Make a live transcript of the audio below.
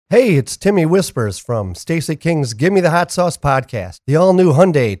Hey, it's Timmy Whispers from Stacey King's Gimme the Hot Sauce podcast. The all-new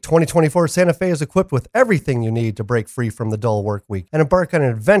Hyundai 2024 Santa Fe is equipped with everything you need to break free from the dull work week and embark on an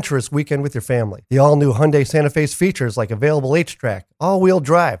adventurous weekend with your family. The all-new Hyundai Santa Fe's features like available H-Track, all-wheel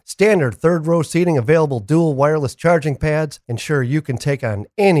drive, standard third-row seating, available dual wireless charging pads, ensure you can take on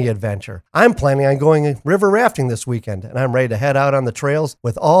any adventure. I'm planning on going river rafting this weekend, and I'm ready to head out on the trails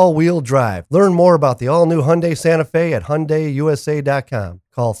with all-wheel drive. Learn more about the all-new Hyundai Santa Fe at HyundaiUSA.com.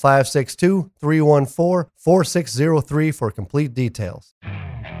 Call 562-314-4603 for complete details.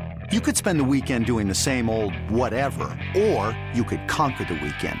 You could spend the weekend doing the same old whatever, or you could conquer the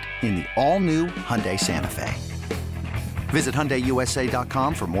weekend in the all-new Hyundai Santa Fe. Visit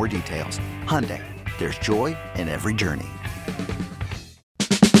HyundaiUSA.com for more details. Hyundai, there's joy in every journey. Oh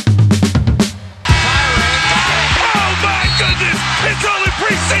my goodness! It's only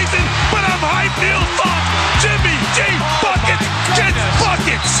preseason, but I'm hyped. Neil Funk, Jimmy G buckets, gets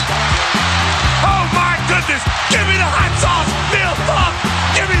buckets. Oh my goodness! Give me the hot sauce, Neil Funk.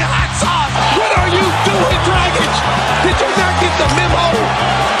 Give me the hot sauce. What are you doing, Dragic? Did you not get the memo?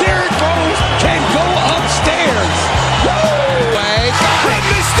 Derrick Rose can go upstairs. Woo! Let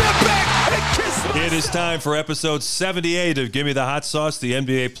me step back and kiss. It is time for episode 78 of Gimme the Hot Sauce. The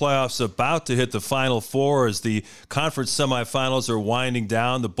NBA playoffs about to hit the Final Four as the conference semifinals are winding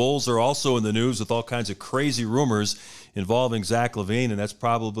down. The Bulls are also in the news with all kinds of crazy rumors involving Zach LaVine, and that's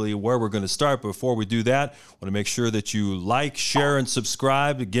probably where we're going to start. But before we do that, I want to make sure that you like, share, and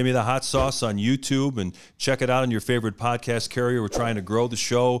subscribe to Gimme the Hot Sauce on YouTube and check it out on your favorite podcast carrier. We're trying to grow the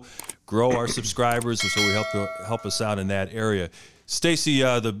show, grow our subscribers, and so we help us out in that area. Stacey,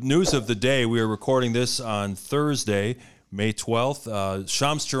 the news of the day, we are recording this on Thursday, May 12th.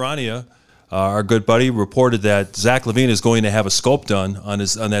 Shams Charania, our good buddy, reported that Zach LaVine is going to have a scope done on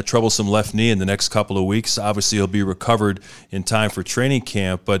that troublesome left knee in the next couple of weeks. Obviously, he'll be recovered in time for training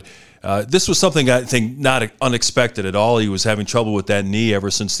camp, but this was something I think not unexpected at all. He was having trouble with that knee ever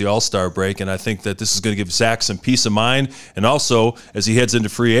since the All-Star break, and I think that this is going to give Zach some peace of mind. And also, as he heads into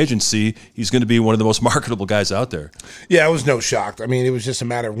free agency, he's going to be one of the most marketable guys out there. Yeah, it was no shock. I mean, it was just a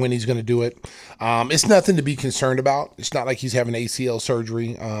matter of when he's going to do it. It's nothing to be concerned about. It's not like he's having ACL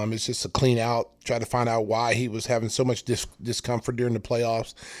surgery. It's just a clean out. Try to find out why he was having so much discomfort during the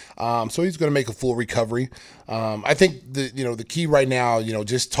playoffs. So he's going to make a full recovery. I think the key right now,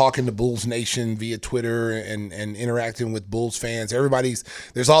 just talking to Bulls Nation via Twitter and interacting with Bulls fans.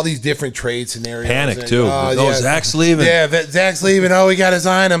 There's all these different trade scenarios. Panic too. Zach's leaving. Yeah, Zach's leaving. Oh, we got to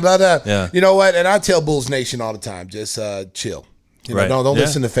sign him. Blah, blah. Yeah. You know what? And I tell Bulls Nation all the time, just chill. Right. Don't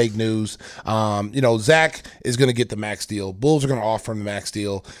listen to fake news. Zach is going to get the max deal. Bulls are going to offer him the max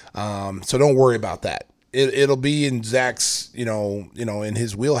deal. So don't worry about that. It'll be in Zach's, in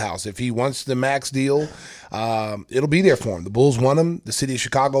his wheelhouse. If he wants the max deal, it'll be there for him. The Bulls want him. The city of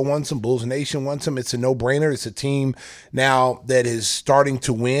Chicago wants him. Bulls Nation wants him. It's a no-brainer. It's a team now that is starting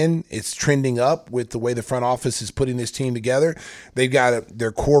to win. It's trending up with the way the front office is putting this team together. They've got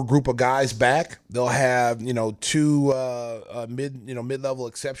their core group of guys back. They'll have, two mid-level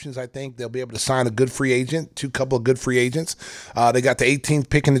exceptions, I think. They'll be able to sign a good free agent, couple of good free agents. They got the 18th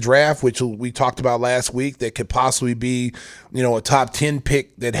pick in the draft, which we talked about last week, that could possibly be, a top 10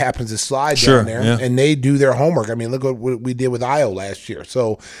 pick that happens to slide down there. Yeah. And they do their homework. I mean, look at what we did with Io last year.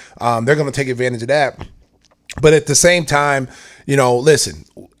 So they're going to take advantage of that. But at the same time, listen,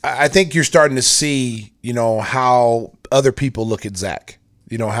 I think you're starting to see, how other people look at Zach.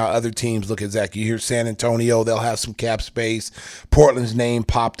 How other teams look at Zach. You hear San Antonio, they'll have some cap space. Portland's name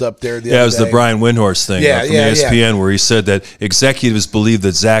popped up there the other it was day. the Brian Windhorst thing from ESPN where he said that executives believe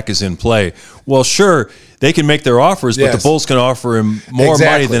that Zach is in play. Well, sure, they can make their offers, but the Bulls can offer him more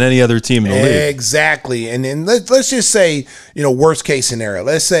money than any other team in the league. Exactly. And then let's just say, worst case scenario.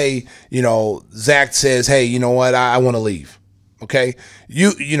 Let's say, Zach says, hey, you know what, I want to leave. Okay?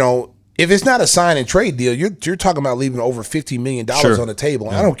 If it's not a sign and trade deal, you're talking about leaving over $50 million on the table.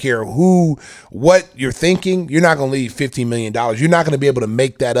 Yeah. I don't care what you're thinking. You're not going to leave $50 million. You're not going to be able to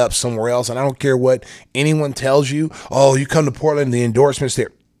make that up somewhere else. And I don't care what anyone tells you. Oh, you come to Portland, the endorsements there.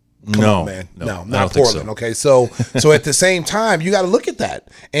 Come on, man. No, not Portland. So. Okay, so at the same time, you got to look at that.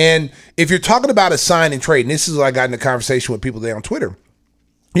 And if you're talking about a sign and trade, and this is what I got in a conversation with people there on Twitter.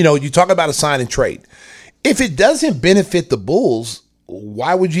 You talk about a sign and trade. If it doesn't benefit the Bulls,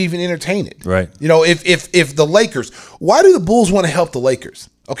 why would you even entertain it? Right. If the Lakers, why do the Bulls want to help the Lakers?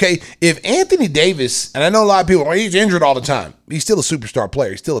 Okay, if Anthony Davis, and I know a lot of people, he's injured all the time. He's still a superstar player.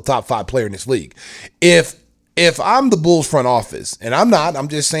 He's still a top 5 player in this league. If if I'm the Bulls front office, and I'm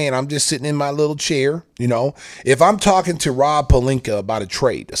just saying, I'm just sitting in my little chair, if I'm talking to Rob Pelinka about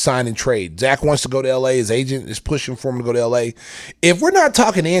a sign and trade, Zach wants to go to L.A., his agent is pushing for him to go to L.A. If we're not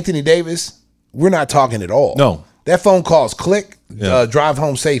talking to Anthony Davis, we're not talking at all. No. That phone calls click, drive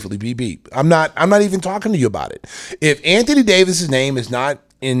home safely, beep, beep. I'm not even talking to you about it. If Anthony Davis's name is not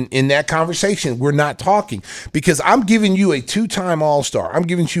in that conversation, we're not talking, because I'm giving you a 2-time All-Star. I'm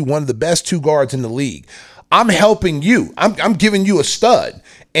giving you one of the best 2 guards in the league. I'm helping you. I'm giving you a stud,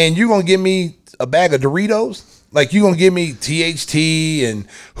 and you're going to give me a bag of Doritos? Like, you're going to give me THT and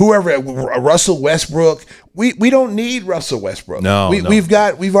whoever, Russell Westbrook. We don't need Russell Westbrook. No.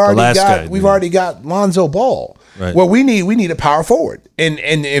 We've already got Lonzo Ball. Right. Well, we need a power forward. And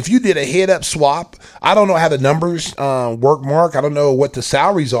if you did a head-up swap, I don't know how the numbers work, Mark. I don't know what the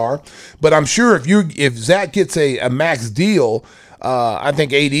salaries are, but I'm sure if Zach gets a max deal, I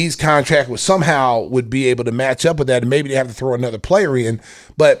think AD's contract would be able to match up with that, and maybe they have to throw another player in.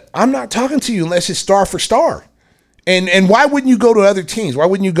 But I'm not talking to you unless it's star for star. And why wouldn't you go to other teams? Why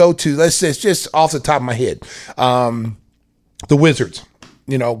wouldn't you go to, let's say, just off the top of my head, the Wizards?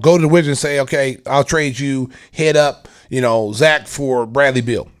 Go to the Wizards and say, okay, I'll trade you head up, Zach for Bradley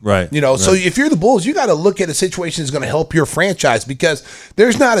Beal. Right. So if you're the Bulls, you got to look at a situation that's going to help your franchise, because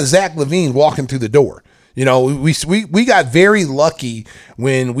there's not a Zach LaVine walking through the door. We got very lucky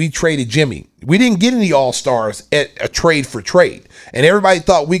when we traded Jimmy. We didn't get any All-Stars at a trade for trade. And everybody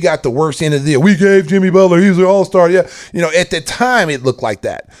thought we got the worst end of the deal. We gave Jimmy Butler, he's an All-Star. Yeah. At the time it looked like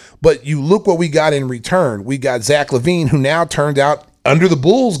that. But you look what we got in return. We got Zach LaVine, who now turned out, under the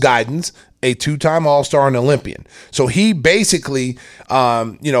Bulls' guidance, a 2-time All-Star and Olympian. So he basically,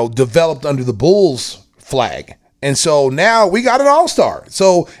 developed under the Bulls' flag. And so now we got an All-Star.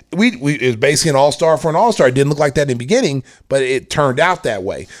 So it was basically an All-Star for an All-Star. It didn't look like that in the beginning, but it turned out that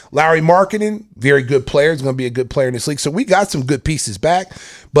way. Larry Markkinen, very good player. He's going to be a good player in this league. So we got some good pieces back.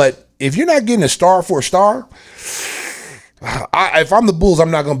 But if you're not getting a star for a star, if I'm the Bulls,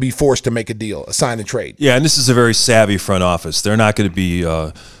 I'm not going to be forced to make a deal, a sign and trade. Yeah, and this is a very savvy front office. They're not going to be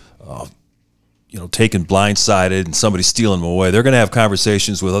taken blindsided and somebody stealing them away. They're going to have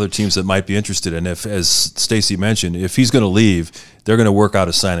conversations with other teams that might be interested. And if, as Stacey mentioned, if he's going to leave, they're going to work out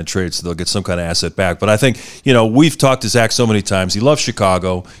a sign and trade so they'll get some kind of asset back. But I think, we've talked to Zach so many times. He loves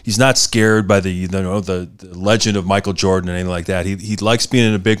Chicago. He's not scared by the legend of Michael Jordan and anything like that. He likes being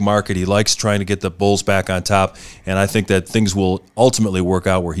in a big market. He likes trying to get the Bulls back on top. And I think that things will ultimately work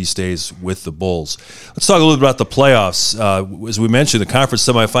out where he stays with the Bulls. Let's talk a little bit about the playoffs. As we mentioned, the conference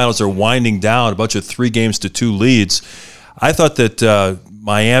semifinals are winding down, a bunch of 3-2 leads. I thought that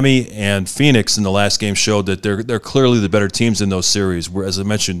Miami and Phoenix in the last game showed that they're clearly the better teams in those series. Where, as I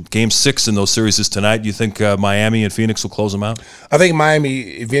mentioned, Game 6 in those series is tonight. Do you think Miami and Phoenix will close them out? I think Miami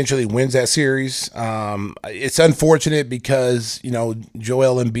eventually wins that series. It's unfortunate because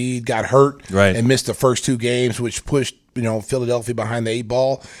Joel Embiid got hurt and missed the first 2 games, which pushed Philadelphia behind the 8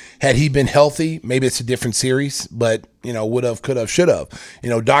 ball. Had he been healthy, maybe it's a different series, but would have, could have, should have.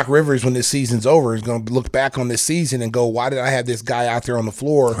 Doc Rivers, when this season's over, is going to look back on this season and go, why did I have this guy out there on the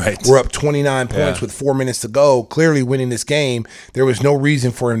floor? Right. We're up 29 points with 4 minutes to go, clearly winning this game. There was no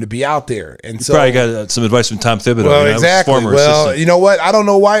reason for him to be out there. And you so probably got some advice from Tom Thibodeau. Well, exactly. Former well, assistant. you know what? I don't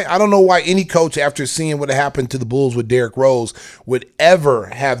know why any coach, after seeing what happened to the Bulls with Derrick Rose, would ever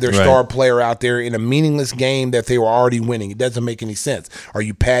have their star player out there in a meaningless game that they were already winning. It doesn't make any sense. Are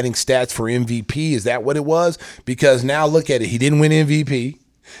you padding stats for MVP? Is that what it was? Because now look at it. He didn't win MVP.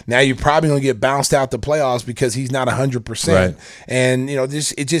 Now you're probably going to get bounced out the playoffs because he's not 100%. Right. And,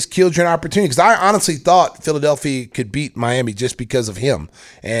 it just killed your opportunity. Because I honestly thought Philadelphia could beat Miami just because of him.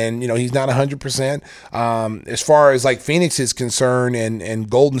 And, he's not 100%. As far as like Phoenix is concerned and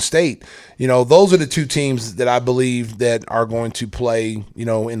Golden State, those are the 2 teams that I believe that are going to play,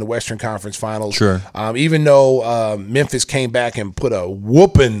 in the Western Conference Finals. Sure. Even though Memphis came back and put a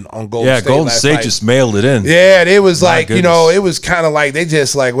whooping on Golden State. Yeah, Golden State night. Just mailed it in. Yeah, it was like, it was kind of like they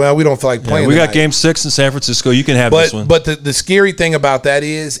just like, well, we don't feel like playing. We got Game 6 in San Francisco. You can have this one. But the scary thing about that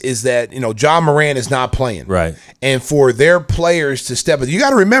is that John Morant is not playing. Right. And for their players to step up, you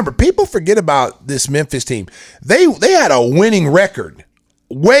got to remember, people forget about this Memphis team. They had a winning record,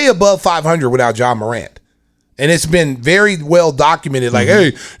 way above 500 without John Morant. And it's been very well documented. Like,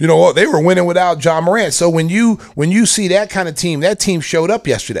 hey, you know what? They were winning without John Morant. So when you see that kind of team, that team showed up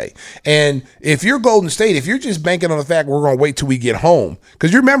yesterday. And if you're Golden State, if you're just banking on the fact we're going to wait till we get home,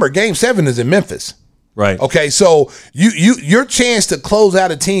 because you remember Game 7 is in Memphis. Right. Okay, so your chance to close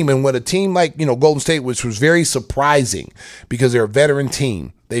out a team, and with a team like Golden State, which was very surprising because they're a veteran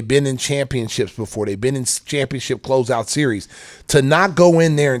team. They've been in championships before. They've been in championship closeout series. To not go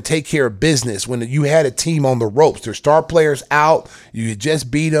in there and take care of business when you had a team on the ropes, their star players out, you had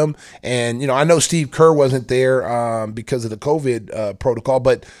just beat them, and I know Steve Kerr wasn't there because of the COVID protocol,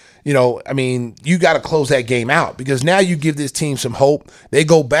 but. You got to close that game out because now you give this team some hope. They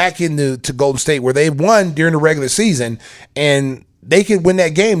go back to Golden State where they won during the regular season, and they can win that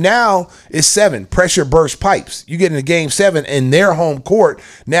game. Now it's 7. Pressure burst pipes. You get into game 7 in their home court.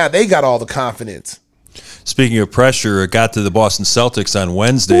 Now they got all the confidence. Speaking of pressure, it got to the Boston Celtics on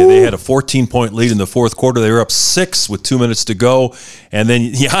Wednesday. They had a 14-point lead in the fourth quarter. They were up 6 with 2 minutes to go. And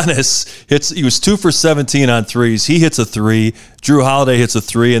then Giannis he was 2 for 17 on threes. He hits a 3. Drew Holiday hits a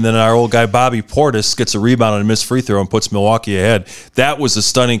 3, and then our old guy Bobby Portis gets a rebound on a missed free throw and puts Milwaukee ahead. That was a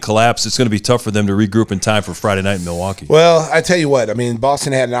stunning collapse. It's going to be tough for them to regroup in time for Friday night in Milwaukee. Well, I tell you what,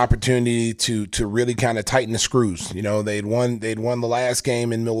 Boston had an opportunity to really kind of tighten the screws. They'd won the last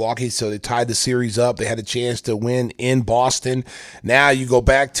game in Milwaukee, so they tied the series up. They had a chance to win in Boston. Now you go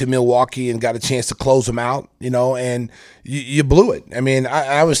back to Milwaukee and got a chance to close them out, and you blew it.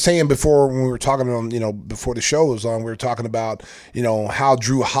 I was saying before when we were talking on, before the show was on, we were talking about, how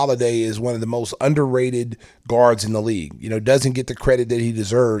Drew Holiday is one of the most underrated guards in the league. Doesn't get the credit that he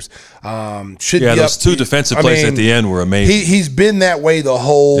deserves. Those 2 defensive plays at the end were amazing. He's been that way the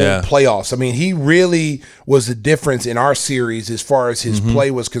whole playoffs. He really was the difference in our series as far as his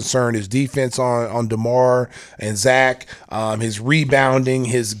play was concerned. His defense on DeMar and Zach, his rebounding,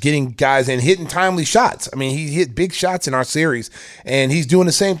 his getting guys and hitting timely shots. He hit big shots in our series, and he's doing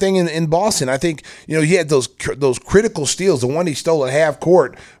the same thing in Boston. I think he had those critical steals. The one he stole at half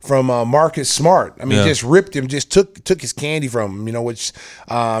court from Marcus Smart. Just ripped him, just took his candy from him. Which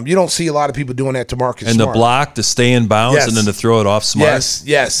you don't see a lot of people doing that to Marcus and Smart. And the block to stay in bounds and then to throw it off Smart.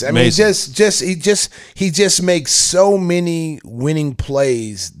 Yes. He just makes so many winning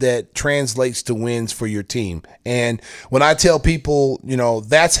plays that translates to wins for your team. And when I tell people,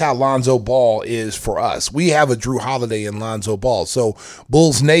 that's how Lonzo Ball is for us. We have a Drew Holiday and Lonzo Ball. So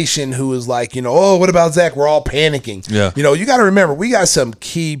Bulls Nation, who is like, oh, what about Zach? We're all panicking. Yeah. You got to remember, we got some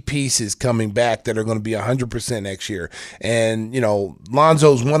key pieces coming back that are going to be 100% next year. And,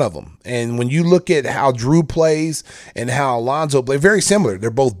 Lonzo's one of them. And when you look at how Drew plays and how Lonzo plays, very similar.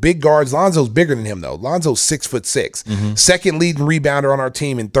 They're both big guards. Lonzo's bigger than him, though. Lonzo's 6'6". Second leading rebounder on our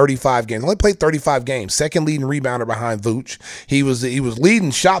team in 35 games. Only played 35 games. Second leading rebounder behind Vooch. He was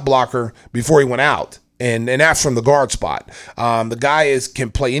leading shot blocker before he went out. And that's from the guard spot. The guy can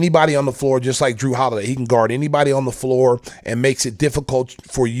play anybody on the floor, just like Drew Holiday. He can guard anybody on the floor and makes it difficult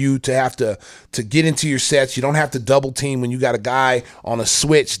for you to have to get into your sets. You don't have to double team when you got a guy on a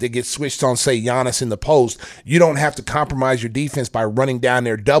switch that gets switched on, say, Giannis in the post. You don't have to compromise your defense by running down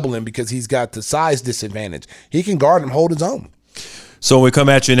there doubling because he's got the size disadvantage. He can guard and hold his own. So when we come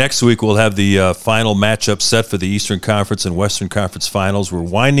at you next week, we'll have the final matchup set for the Eastern Conference and Western Conference Finals. We're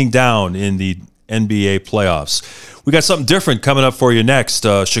winding down in the NBA playoffs. We got something different coming up for you next.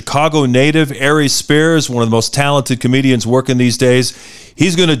 Chicago native Aries Spears, one of the most talented comedians working these days.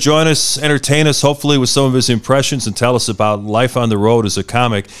 He's going to join us, entertain us, hopefully, with some of his impressions and tell us about life on the road as a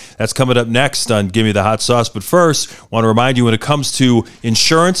comic. That's coming up next on Gimme the Hot Sauce. But first, I want to remind you when it comes to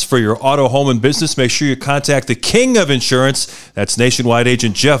insurance for your auto, home, and business, make sure you contact the king of insurance. That's nationwide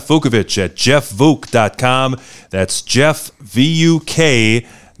agent Jeff Vukovich at jeffvuk.com. That's Jeff, VUK.com.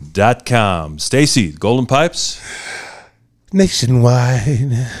 Stacy, Golden Pipes?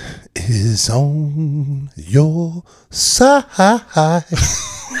 Nationwide is on your side.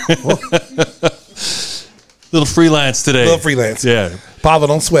 Little freelance today. Yeah. Pablo,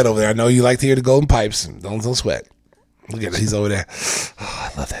 don't sweat over there. I know you like to hear the Golden Pipes. Don't sweat. Look at it. He's over there. Oh,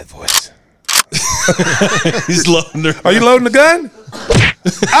 I love that voice. He's loading her. Are you loading the gun?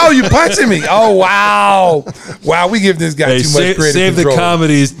 Oh, you punching me. Oh, wow. Wow, we give this guy too much credit. Save the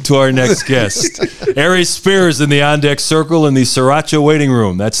comedy to our next guest. Aries Spears in the on-deck circle in the Sriracha waiting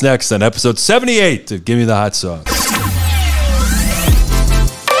room. That's next on episode 78 of Give Me the Hot Sauce.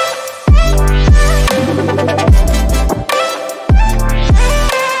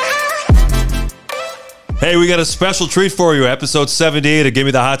 Hey, we got a special treat for you. Episode 78 of Give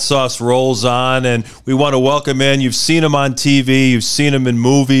Me the Hot Sauce rolls on, and we want to welcome in. You've seen him on TV. You've seen him in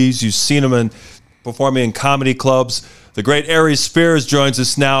movies. You've seen him performing in comedy clubs. The great Aries Spears joins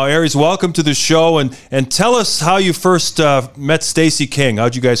us now. Aries, welcome to the show, and tell us how you first met Stacey King.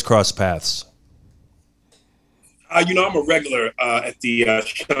 How'd you guys cross paths? I'm a regular at the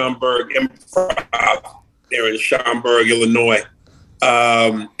Schaumburg Improv there in Schaumburg, Illinois.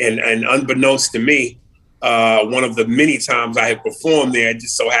 And unbeknownst to me, one of the many times I had performed there. It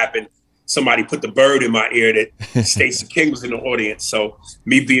just so happened somebody put the bird in my ear that Stacey King was in the audience. So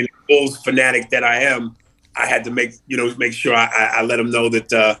me being the Bulls fanatic that I am, I had to make sure I let him know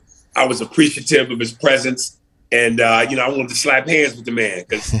that I was appreciative of his presence. And, I wanted to slap hands with the man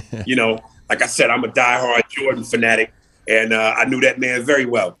because, like I said, I'm a diehard Jordan fanatic. And I knew that man very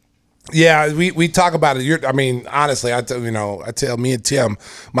well. Yeah, we talk about it. Honestly, I tell me and Tim,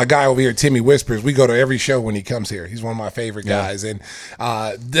 my guy over here, Timmy Whispers, we go to every show when he comes here. He's one of my favorite guys, and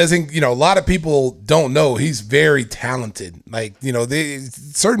a lot of people don't know he's very talented. Like,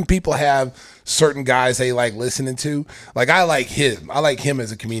 certain people have certain guys they like listening to. Like, I like him. I like him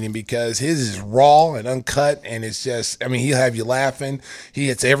as a comedian because his is raw and uncut, and it's just, he'll have you laughing. He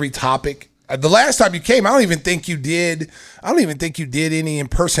hits every topic. The last time you came, I don't even think you did any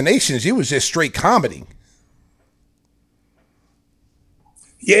impersonations. It was just straight comedy.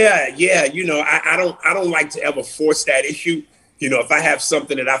 Yeah. I don't like to ever force that issue. If I have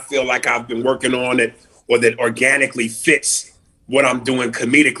something that I feel like I've been working on or that organically fits what I'm doing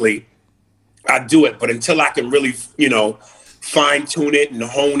comedically, I do it. But until I can really, fine tune it and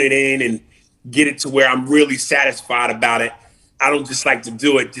hone it in and get it to where I'm really satisfied about it, I don't just like to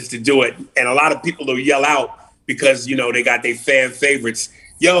do it just to do it. And a lot of people will yell out because, they got their fan favorites.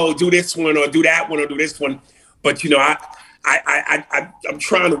 Yo, do this one or do that one or do this one. But, I'm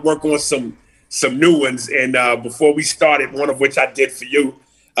trying to work on some new ones. And before we started, one of which I did for you,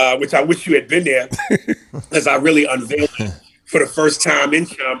 which I wish you had been there because I really unveiled it for the first time in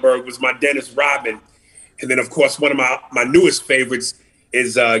Schaumburg, was my Dennis Rodman. And then, of course, one of my newest favorites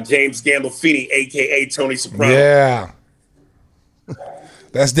is James Gandolfini, a.k.a. Tony Soprano. Yeah.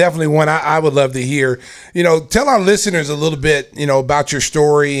 That's definitely one I would love to hear. Tell our listeners a little bit, about your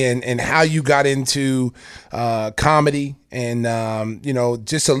story and how you got into comedy and,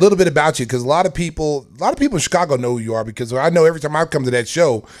 just a little bit about you. Because a lot of people in Chicago know who you are because I know every time I come to that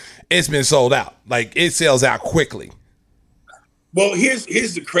show, it's been sold out. Like, it sells out quickly. Well, here's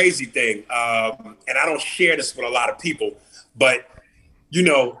the crazy thing, and I don't share this with a lot of people, but,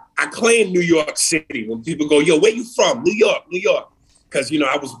 I claim New York City. When people go, yo, where you from? New York. Because,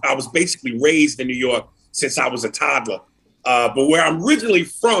 I was basically raised in New York since I was a toddler. But where I'm originally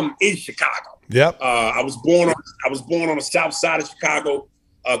from is Chicago. Yep. I was born on the south side of Chicago,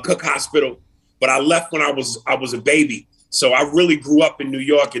 Cook Hospital, but I left when I was a baby. So I really grew up in New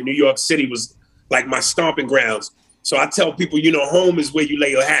York, and New York City was like my stomping grounds. So I tell people, home is where you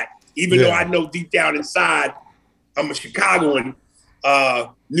lay your hat. Even though I know deep down inside I'm a Chicagoan,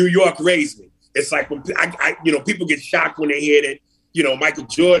 New York raised me. It's like when people get shocked when they hear that, Michael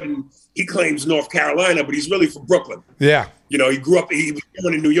Jordan, he claims North Carolina, but he's really from Brooklyn. Yeah. He grew up, he was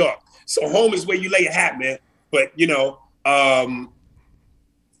born in New York. So home is where you lay your hat, man. But, I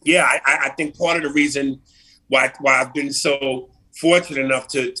think part of the reason why I've been so fortunate enough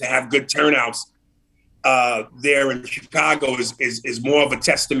to have good turnouts there in Chicago is more of a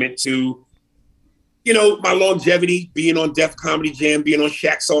testament to, my longevity, being on Def Comedy Jam, being on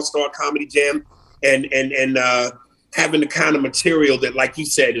Shaq's All-Star Comedy Jam, and having the kind of material that, like you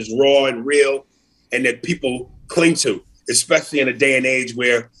said, is raw and real and that people cling to, especially in a day and age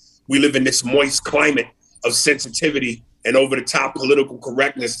where we live in this moist climate of sensitivity and over-the-top political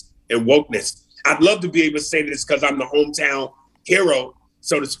correctness and wokeness. I'd love to be able to say this because I'm the hometown hero,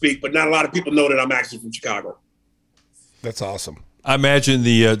 so to speak, but not a lot of people know that I'm actually from Chicago. That's awesome. I imagine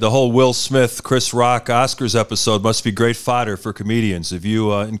the whole Will Smith, Chris Rock, Oscars episode must be great fodder for comedians. Have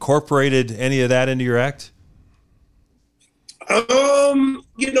you incorporated any of that into your act? I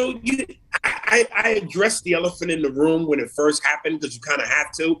addressed the elephant in the room when it first happened because you kind of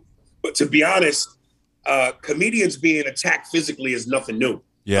have to. But to be honest, comedians being attacked physically is nothing new.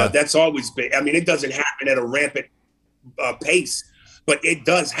 Yeah, that's always been. It doesn't happen at a rampant pace, but it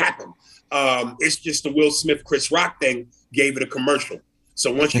does happen. It's just the Will Smith, Chris Rock thing gave it a commercial.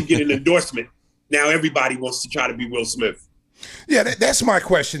 So once you get an endorsement, now everybody wants to try to be Will Smith. Yeah, that's my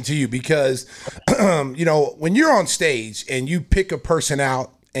question to you because, when you're on stage and you pick a person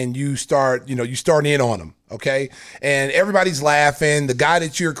out and you start in on them, okay, and everybody's laughing. The guy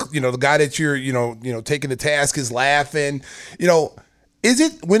that you're taking the task is laughing. Is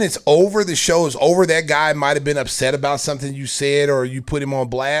it when it's over, the show is over, that guy might have been upset about something you said or you put him on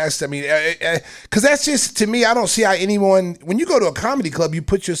blast? Because that's just, to me, I don't see how anyone, when you go to a comedy club, you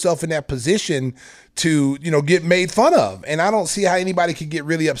put yourself in that position to, get made fun of. And I don't see how anybody could get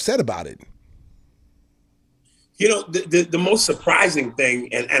really upset about it. The most surprising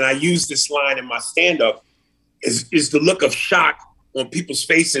thing, and I use this line in my stand-up, is the look of shock on people's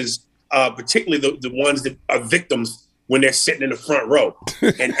faces, particularly the ones that are victims when they're sitting in the front row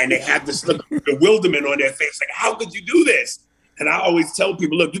and they have this look of bewilderment on their face. Like, how could you do this? And I always tell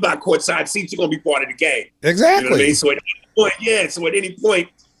people, look, you got courtside seats, you're going to be part of the game. Exactly. You know what I mean? So at any point,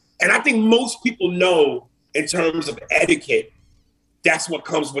 and I think most people know in terms of etiquette, that's what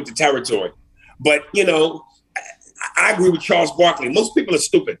comes with the territory. But, you know, I agree with Charles Barkley. Most people are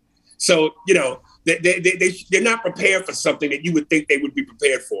stupid. So, you know, they're not prepared for something that you would think they would be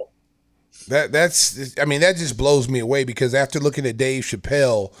prepared for. That just blows me away, because after looking at Dave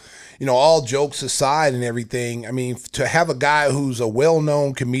Chappelle, you know, all jokes aside and everything, I mean, to have a guy who's a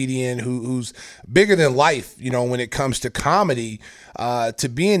well-known comedian who's bigger than life, you know, when it comes to comedy, to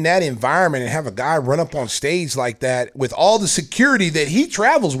be in that environment and have a guy run up on stage like that with all the security that he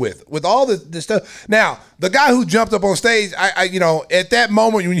travels with all the stuff. Now, the guy who jumped up on stage, I you know, at that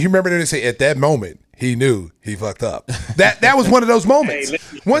moment, when you remember they say, at that moment, he knew he fucked up. That was one of those moments.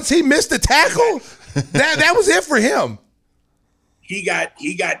 Once he missed the tackle, that was it for him. He got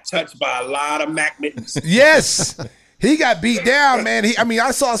touched by a lot of Mac mittens. Yes. He got beat down, man.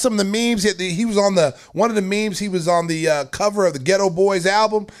 I saw some of the memes. He was on one of the memes. He was on the cover of the Ghetto Boys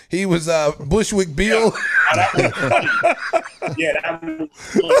album. He was Bushwick Bill. Yeah, that was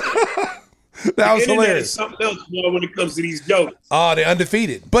funny. That was hilarious. Is something else more when it comes to these jokes. Oh, they're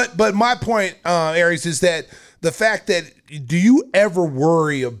undefeated. But my point, Aries, is that the fact that, do you ever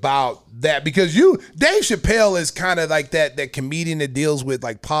worry about that? Because Dave Chappelle is kind of like that comedian that deals with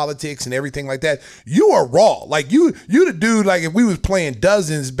like politics and everything like that. You are raw. Like you the dude, like if we was playing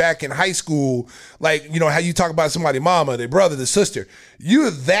Dozens back in high school, like, you know, how you talk about somebody, mama, their brother, their sister. You're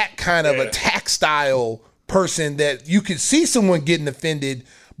that kind of attack style person that you could see someone getting offended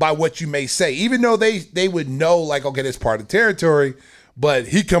by what you may say, even though they would know, like, okay, that's part of the territory, but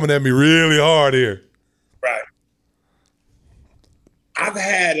he coming at me really hard here. Right. I've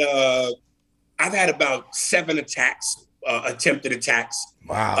had about 7 attacks, attempted attacks.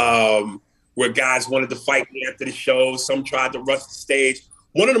 Wow. Where guys wanted to fight me after the show. Some tried to rush the stage.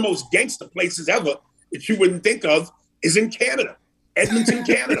 One of the most gangster places ever that you wouldn't think of is in Canada, Edmonton,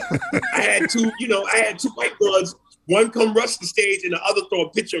 Canada. I had two white brothers. One come rush the stage and the other throw a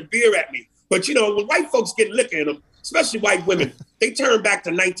pitcher of beer at me. But, you know, when white folks get liquor in them, especially white women, they turn back to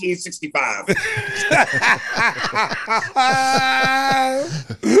 1965.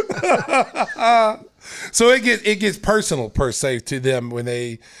 So it gets personal per se to them when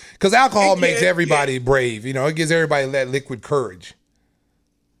because alcohol makes everybody brave. You know, it gives everybody that liquid courage.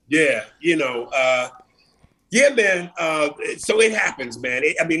 Yeah, you know, man. So it happens, man.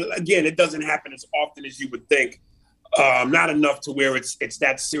 Again, it doesn't happen as often as you would think. Not enough to where it's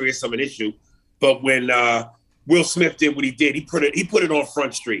that serious of an issue. But when Will Smith did what he did, he put it on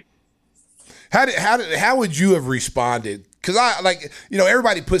Front Street. How would you have responded? Because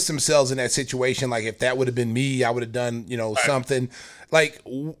everybody puts themselves in that situation. Like, if that would have been me, I would have done, something. Like,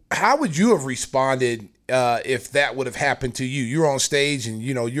 how would you have responded if that would have happened to you? You're on stage and,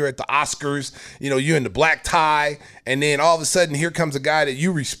 you're at the Oscars, you're in the black tie. And then all of a sudden, here comes a guy that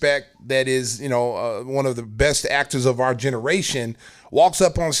you respect that is, one of the best actors of our generation, walks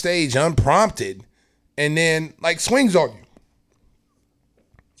up on stage unprompted and then, swings on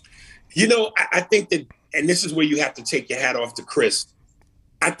you. I think that, and this is where you have to take your hat off to Chris.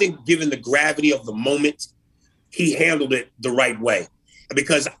 I think given the gravity of the moment, he handled it the right way.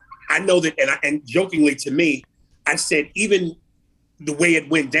 Because I know that, and jokingly to me, I said, even the way it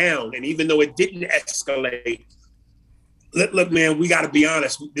went down, and even though it didn't escalate, look, man, we got to be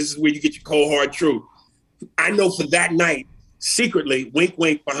honest. This is where you get your cold, hard truth. I know for that night, secretly, wink,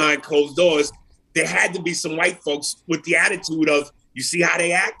 wink, behind closed doors, there had to be some white folks with the attitude of, you see how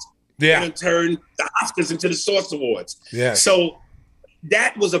they act? Yeah. And turn the Oscars into the Source Awards. Yeah. So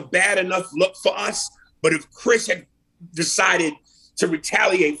that was a bad enough look for us. But if Chris had decided to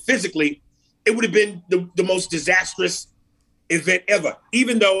retaliate physically, it would have been the most disastrous event ever.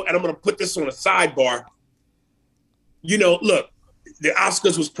 Even though, and I'm going to put this on a sidebar, look, the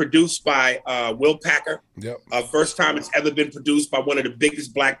Oscars was produced by Will Packer. Yep. First time it's ever been produced by one of the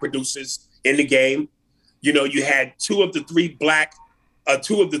biggest black producers in the game. You had two of the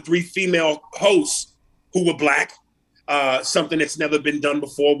three female hosts who were black, something that's never been done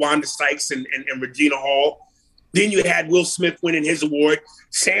before, Wanda Sykes and Regina Hall. Then you had Will Smith winning his award.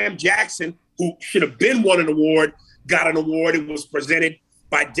 Sam Jackson, who should have been won an award, got an award. It was presented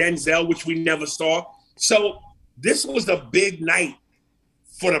by Denzel, which we never saw. So this was a big night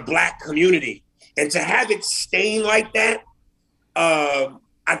for the black community. And to have it stain like that,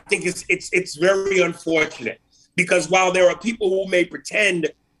 I think it's very unfortunate. Because while there are people who may pretend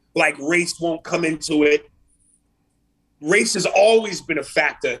like race won't come into it, race has always been a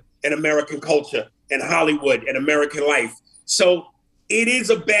factor in American culture. and Hollywood and American life. So it is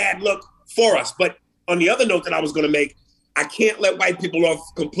a bad look for us. But on the other note that I was going to make, I can't let white people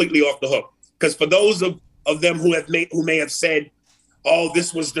completely off the hook. Because for those of them who may have said, oh,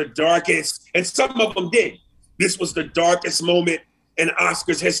 this was the darkest, and some of them did, this was the darkest moment in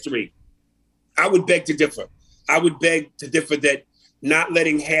Oscars history. I would beg to differ. I would beg to differ that not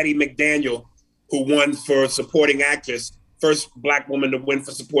letting Hattie McDaniel, who won for supporting actress, first Black woman to win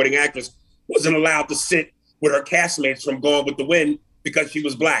for supporting actress, wasn't allowed to sit with her castmates from Gone with the Wind because she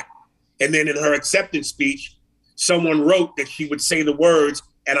was Black. And then in her acceptance speech, someone wrote that she would say the words,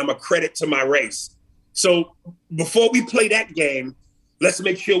 and I'm a credit to my race. So before we play that game, let's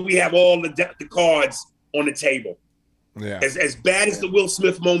make sure we have all the cards on the table. Yeah. As bad as the Will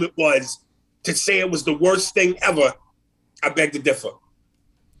Smith moment was, to say it was the worst thing ever, I beg to differ.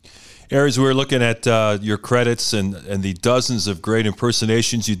 Aries, we're looking at your credits and the dozens of great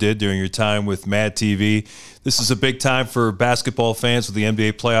impersonations you did during your time with Mad TV. This is a big time for basketball fans with the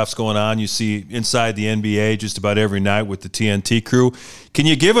NBA playoffs going on. You see Inside the NBA just about every night with the TNT crew. Can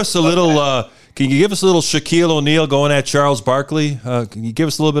you give us a little? Can you give us a little Shaquille O'Neal going at Charles Barkley? Can you give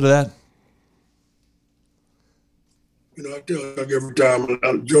us a little bit of that? You know, I tell like every time,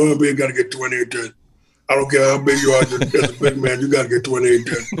 Joel Embiid got to get 28-10. I don't care how big you are as a big man, you got to get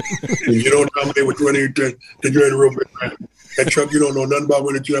 28-10. If you don't dominate with 28-10, then you ain't a real big man. And Chuck, you don't know nothing about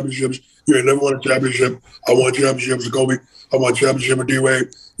winning championships. You ain't never won a championship. I won championships with Kobe. I won championship with D-Wade.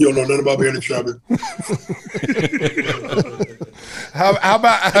 You don't know nothing about being a champion. How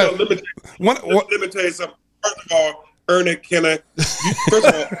about let me tell you something. First of all, Ernest Kenner. First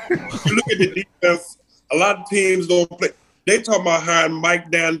of all, you look at the defense. A lot of teams don't play. They talking about hiring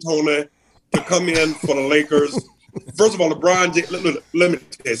Mike D'Antoni to come in for the Lakers. First of all, LeBron James. Let me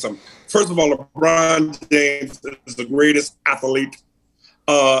tell you something. First of all, LeBron James is the greatest athlete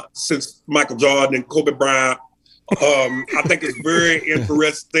since Michael Jordan and Kobe Bryant. I think it's very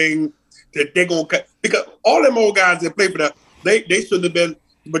interesting that they're going to cut, because all them old guys that play for that, they shouldn't have been,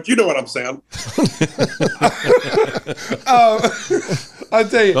 but you know what I'm saying. I'll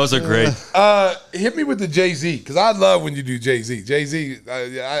tell you. Those are great. Hit me with the Jay-Z, because I love when you do Jay-Z. Jay-Z,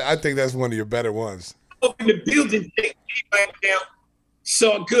 I think that's one of your better ones. Hove in the building, Jay-Z right now.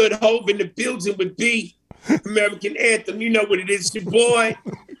 So good. Hove in the building would be American Anthem. You know what it is, your boy.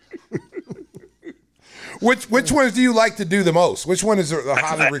 Which ones do you like to do the most? Which one is a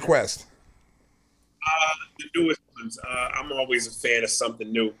highly request? The newest ones. I'm always a fan of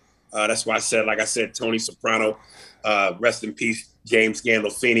something new. That's why I said, Tony Soprano, rest in peace, James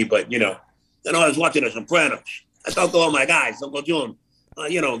Gandolfini. But, I was watching The Sopranos. I talked to all my guys, Uncle John,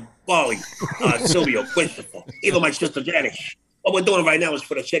 Paulie, Silvio, Christopher, even my sister Janice. What we're doing right now is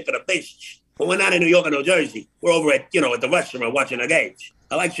for the check of the faces. When we're not in New York or New Jersey, we're over at the restaurant watching the games.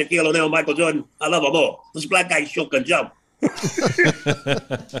 I like Shaquille O'Neal, Michael Jordan. I love them all. This black guy sure can jump.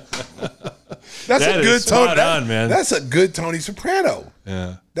 That's a good Tony. Man. That's a good Tony Soprano.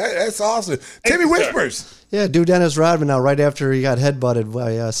 Yeah, that's awesome. Timmy Whispers. Yeah, do Dennis Rodman now right after he got headbutted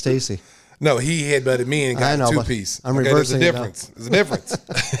by Stacy. No, he headbutted me and got a two-piece. I'm reversing there's a difference. There's a difference.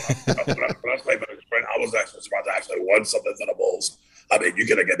 When I was playing for the Sprint, I was actually surprised I actually won something for the Bulls. I mean, you're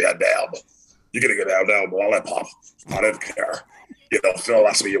going to get me down. You're going to get down, but I'll let pop. I don't care. Phil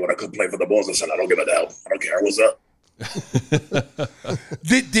asked me when I could play for the Bulls. I said, I don't give a damn. I don't care. What's up?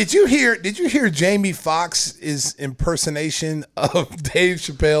 Did you hear Jamie Foxx's impersonation of Dave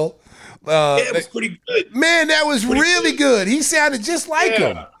Chappelle? It was pretty good. Man, that was really good. He sounded just like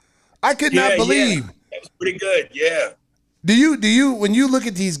him. I could not believe. Yeah. It was pretty good. Yeah. Do you when you look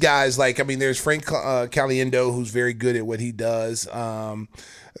at these guys, there's Frank Caliendo, who's very good at what he does.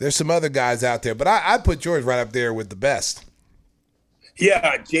 There's some other guys out there, but I put George right up there with the best.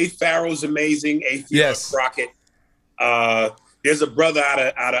 Yeah, Jay Farrow's amazing. Yes. Crockett. There's a brother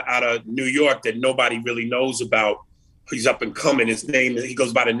out of New York that nobody really knows about. He's up and coming. He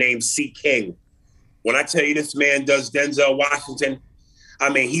goes by the name C. King. When I tell you this man does Denzel Washington, I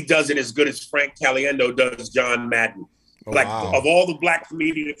mean, he does it as good as Frank Caliendo does John Madden. Oh, wow. Of all the black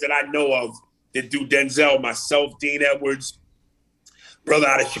comedians that I know of that do Denzel, myself, Dean Edwards, brother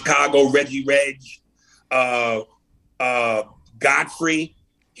out of Chicago, Reggie Reg, Godfrey,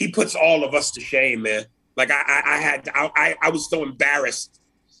 he puts all of us to shame, man. Like I was so embarrassed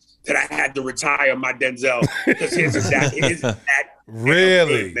that I had to retire my Denzel because his is that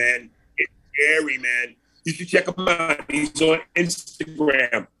really good, man. It's scary, man. You should check him out. He's on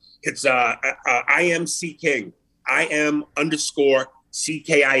Instagram. It's I am C King. I am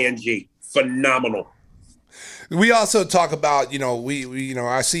 _CKING. Phenomenal. We also talk about, we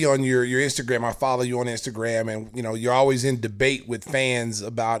I see on your Instagram, I follow you on Instagram, and, you're always in debate with fans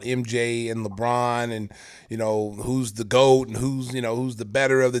about MJ and LeBron and, who's the GOAT and who's the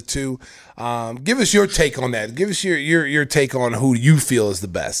better of the two. Give us your take on that. Give us your take on who you feel is the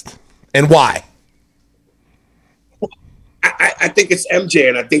best and why. I think it's MJ,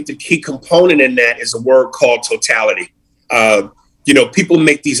 and I think the key component in that is a word called totality. People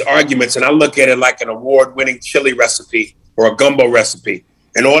make these arguments, and I look at it like an award-winning chili recipe or a gumbo recipe.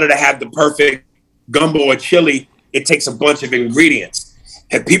 In order to have the perfect gumbo or chili, it takes a bunch of ingredients.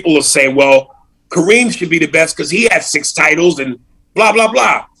 And people will say, well, Kareem should be the best because he has 6 titles and blah, blah,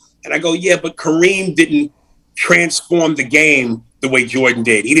 blah. And I go, yeah, but Kareem didn't transform the game the way Jordan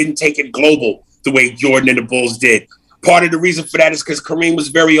did. He didn't take it global the way Jordan and the Bulls did. Part of the reason for that is because Kareem was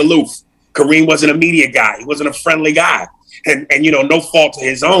very aloof. Kareem wasn't a media guy. He wasn't a friendly guy. And no fault to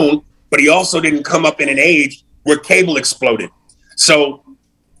his own, but he also didn't come up in an age where cable exploded. So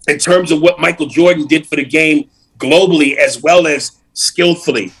in terms of what Michael Jordan did for the game globally, as well as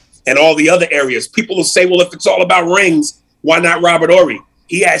skillfully and all the other areas, people will say, well, if it's all about rings, why not Robert Horry?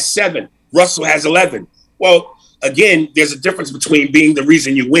 He has 7. Russell has 11. Well, again, there's a difference between being the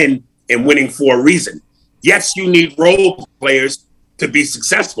reason you win and winning for a reason. Yes, you need role players to be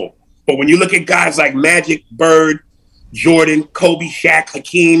successful. But when you look at guys like Magic, Bird, Jordan, Kobe, Shaq,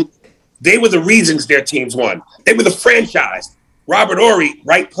 Hakeem, they were the reasons their teams won. They were the franchise. Robert Horry,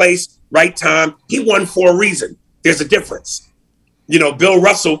 right place, right time. He won for a reason. There's a difference. Bill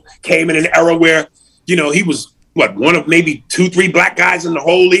Russell came in an era where, he was, one of maybe 2-3 black guys in the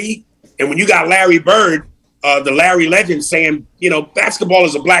whole league. And when you got Larry Bird, the Larry legend, saying, basketball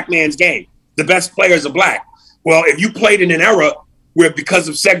is a black man's game. The best players are black. Well, if you played in an era where because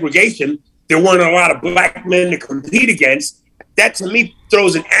of segregation, there weren't a lot of black men to compete against, that to me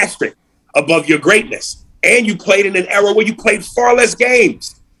throws an asterisk above your greatness. And you played in an era where you played far less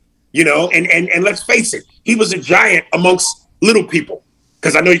games, and let's face it, he was a giant amongst little people.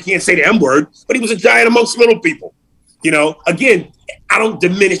 Because I know you can't say the M word, but he was a giant amongst little people. Again, I don't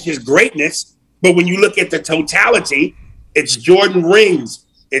diminish his greatness, but when you look at the totality, it's Jordan rings,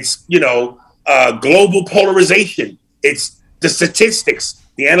 it's, global polarization, it's the statistics,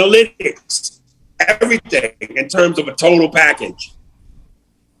 the analytics, everything in terms of a total package.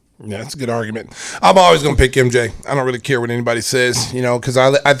 Yeah, that's a good argument. I'm always going to pick MJ. I don't really care what anybody says, because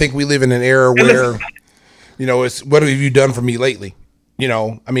I think we live in an era where, it's what have you done for me lately?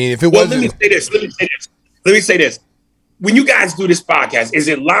 If it wasn't. Let me say this. When you guys do this podcast, is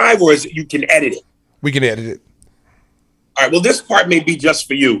it live or is it you can edit it? We can edit it. All right. Well, this part may be just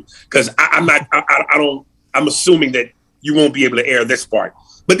for you because I'm assuming that you won't be able to air this part.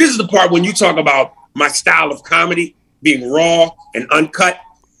 But this is the part when you talk about my style of comedy being raw and uncut.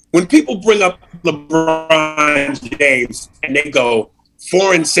 When people bring up LeBron James and they go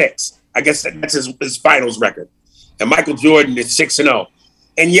 4-6, I guess that's his finals record. And Michael Jordan is 6-0.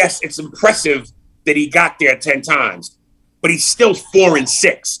 And yes, it's impressive that he got there 10 times, but he's still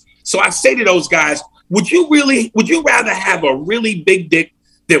 4-6. So I say to those guys, would you rather have a really big dick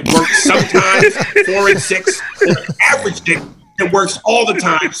that works sometimes 4-6 or an average dick that works all the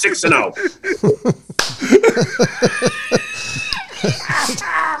time 6-0?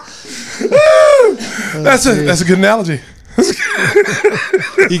 That's a good analogy.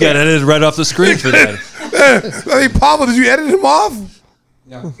 He got edited right off the screen for that. Hey, Pablo, did you edit him off?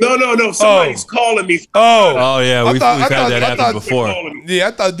 No. Somebody's calling me. Oh yeah, we've had that happen before. Yeah,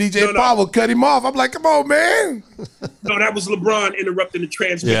 I thought DJ Pablo cut him off. I'm like, come on, man. No, that was LeBron interrupting the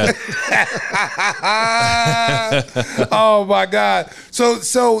transmission. Yeah. Oh my God. So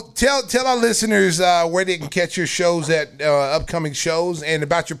tell our listeners where they can catch your shows at upcoming shows and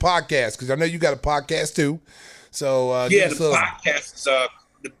about your podcast, because I know you got a podcast too. So podcast.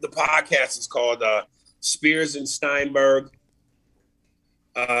 The podcast is called Spears and Steinberg,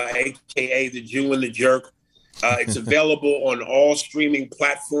 aka the Jew and the Jerk. It's available on all streaming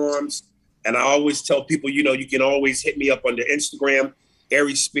platforms. And I always tell people, you can always hit me up on the Instagram,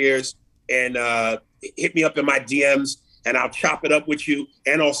 Aries Spears, and hit me up in my DMs, and I'll chop it up with you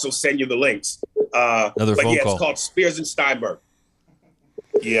and also send you the links. Another phone call. It's called Spears and Steinberg.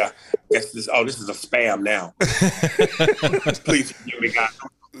 Yeah. This is a spam now. Please forgive me, guys.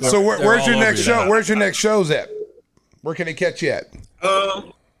 So where's your next show? Where's your next shows at? Where can they catch you at?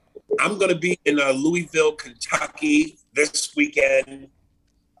 I'm going to be in Louisville, Kentucky this weekend,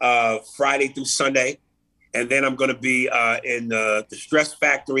 Friday through Sunday. And then I'm going to be in the Stress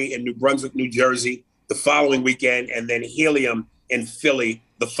Factory in New Brunswick, New Jersey the following weekend. And then Helium in Philly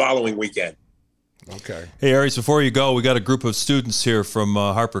the following weekend. Okay. Hey, Aries, before you go, we got a group of students here from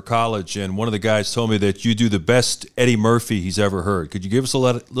Harper College, and one of the guys told me that you do the best Eddie Murphy he's ever heard. Could you give us a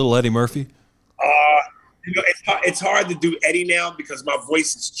little Eddie Murphy? It's hard to do Eddie now because my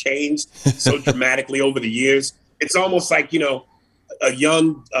voice has changed so dramatically over the years. It's almost like, a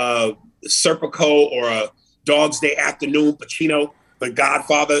young Serpico or a Dog's Day Afternoon Pacino, the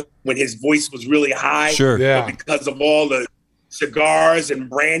Godfather, when his voice was really high. Sure. Yeah. But because of all the cigars and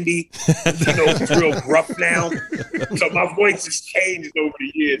brandy, it's real gruff now. So my voice has changed over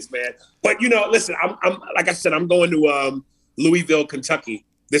the years, man. But listen, I'm like I said, I'm going to Louisville, Kentucky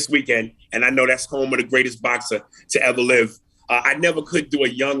this weekend, and I know that's home of the greatest boxer to ever live. I never could do a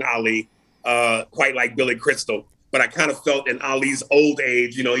young Ali quite like Billy Crystal, but I kind of felt in Ali's old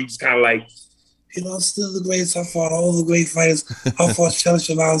age, he was kind of like, I'm still the greatest. I fought all the great fighters. I fought Shelly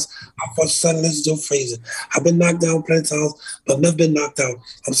Shavaz. I fought Sonny Joe Frazier. I've been knocked down plenty of times, but never been knocked out.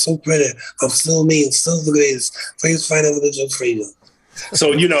 I'm so pretty. I'm still me and still the greatest fighter ever than Joe Frazier.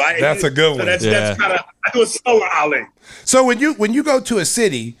 So, that's a good one. That's kind of, I do a slower Ali. So when you go to a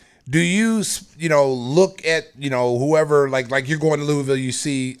city, do you look at whoever like you're going to Louisville, you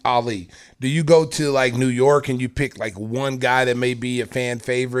see Ali? Do you go to like New York and you pick like one guy that may be a fan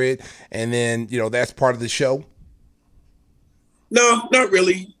favorite, and then that's part of the show? No, not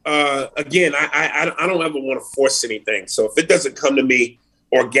really. Again, I don't ever want to force anything. So if it doesn't come to me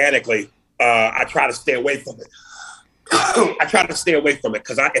organically, I try to stay away from it. I try to stay away from it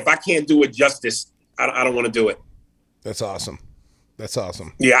because if I can't do it justice, I don't want to do it. That's awesome. That's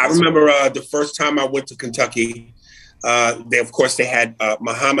awesome. Yeah, I remember the first time I went to Kentucky. They had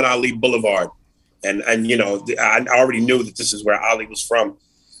Muhammad Ali Boulevard, and I already knew that this is where Ali was from.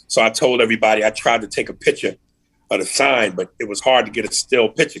 So I told everybody I tried to take a picture of the sign, but it was hard to get a still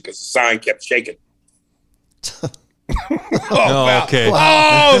picture because the sign kept shaking. Okay.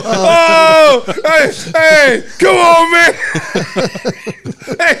 Hey, come on, man.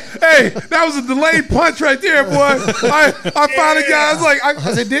 hey, that was a delayed punch right there, boy. I finally got. I was like,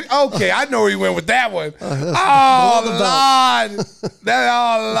 I said, okay, I know where you went with that one. Oh Lord,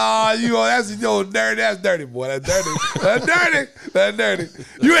 that's dirty. That's dirty, boy. That's dirty.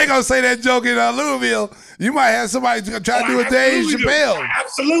 You ain't gonna say that joke in Louisville. You might have somebody try to do a Dave Chappelle. I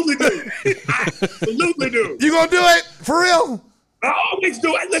absolutely do. Absolutely do. You gonna do it for real? I always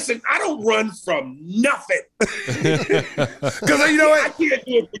do it. Listen, I don't run from nothing. Because you know what? I can't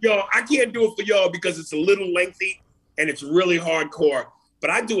do it for y'all. I can't do it for y'all because it's a little lengthy and it's really hardcore.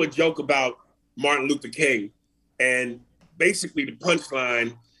 But I do a joke about Martin Luther King, and basically the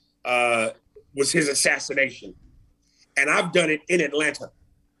punchline was his assassination. And I've done it in Atlanta.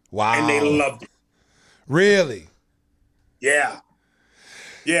 Wow. And they loved it. Really? Yeah.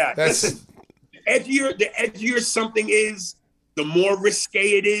 Listen, the edgier something is, the more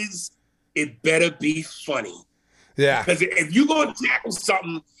risque it is, it better be funny. Yeah. Because if you're going to tackle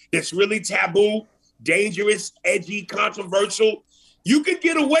something that's really taboo, dangerous, edgy, controversial, you can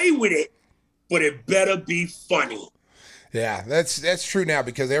get away with it, but it better be funny. Yeah, that's true now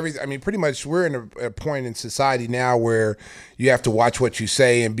because pretty much we're in a point in society now where you have to watch what you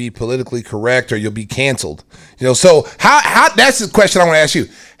say and be politically correct or you'll be canceled. So how that's the question I want to ask you.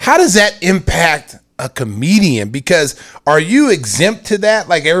 How does that impact a comedian? Because are you exempt to that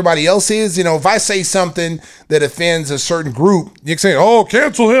like everybody else is? If I say something that offends a certain group, you can say, "Oh,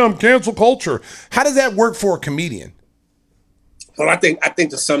 cancel him, cancel culture." How does that work for a comedian? Well, I think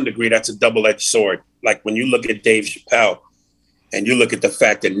to some degree that's a double-edged sword. Like when you look at Dave Chappelle and you look at the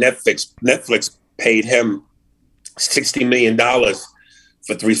fact that Netflix paid him $60 million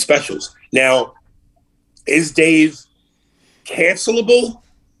for 3 specials. Now, is Dave cancelable?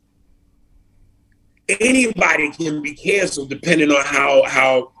 Anybody can be canceled depending on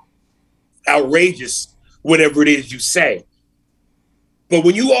how outrageous whatever it is you say. But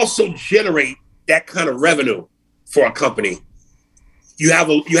when you also generate that kind of revenue for a company, you have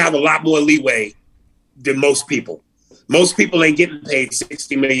a lot more leeway than most people. Most people ain't getting paid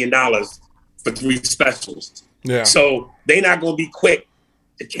 $60 million for 3 specials. Yeah. So they're not going to be quick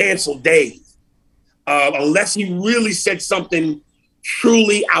to cancel Dave unless he really said something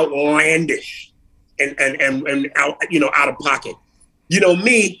truly outlandish and out, out of pocket.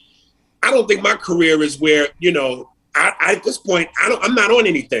 Me, I don't think my career is where, I at this point, I'm not on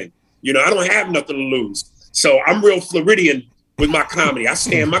anything. I don't have nothing to lose. So I'm real Floridian with my comedy. I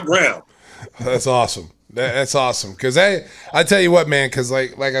stand my ground. That's awesome. That's awesome. Because I tell you what, man, because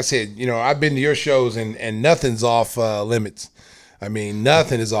like I said, I've been to your shows and nothing's off limits.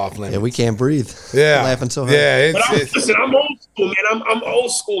 Nothing is off limits. Yeah, we can't breathe. Yeah. Laughing so hard. Yeah. Listen, I'm old school, man. I'm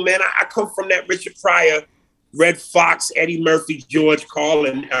old school, man. I come from that Richard Pryor, Red Fox, Eddie Murphy, George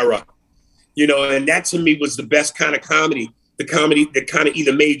Carlin era. You know, and that to me was the best kind of comedy. The comedy that kind of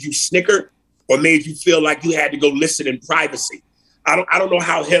either made you snicker or made you feel like you had to go listen in privacy. I don't know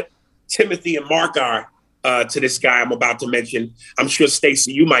how hip Timothy and Mark are to this guy I'm about to mention. I'm sure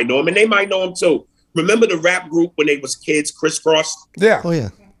Stacey, you might know him, and they might know him too. Remember the rap group when they was kids, Crisscross? Yeah. Oh yeah.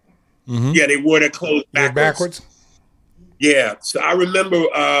 Mm-hmm. Yeah, they wore their clothes backwards. Yeah. So I remember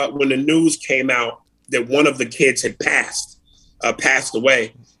when the news came out that one of the kids had passed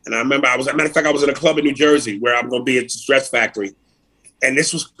away. And I remember as a matter of fact, I was in a club in New Jersey where I'm going to be at the Stress Factory. And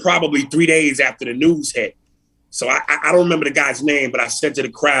this was probably 3 days after the news hit. So I don't remember the guy's name, but I said to the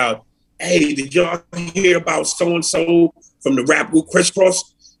crowd, hey, did y'all hear about so-and-so from the rap group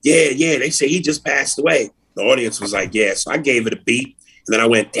Crisscross? Yeah, they say he just passed away. The audience was like, yeah. So I gave it a beat. And then I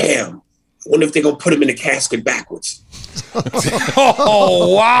went, damn, I wonder if they're going to put him in the casket backwards.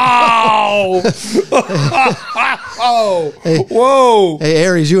 Oh, wow. Oh, hey, whoa. Hey,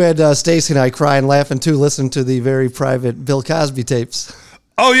 Aries, you had Stacey and I crying, laughing too, listening to the very private Bill Cosby tapes.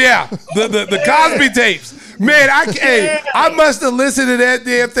 Oh, yeah. The Cosby tapes. Man, I must have listened to that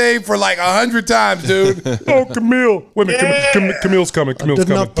damn thing for like 100 times, dude. Oh, Camille. Wait a minute. Camille's coming. I did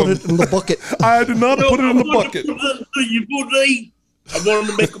not put it in the bucket. I did not put it in the bucket. I want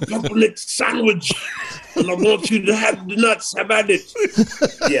to make a peppermint sandwich, and I want you to have the nuts. How about it?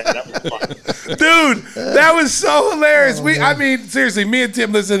 Yeah, that was fun. Dude, that was so hilarious. I mean, seriously, me and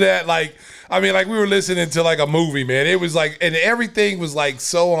Tim listened to that like we were listening to like a movie, man. It was like, and everything was like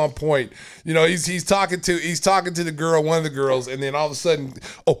so on point. You know, he's talking to the girl, one of the girls, and then all of a sudden,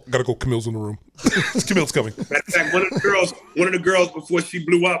 oh, I gotta go. Camille's in the room. Camille's coming. Matter of fact, one of the girls before she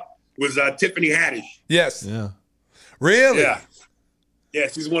blew up was Tiffany Haddish. Yes. Yeah. Really? Yeah,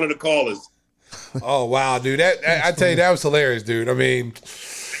 she's one of the callers. Oh wow, dude! I tell you, that was hilarious, dude. I mean,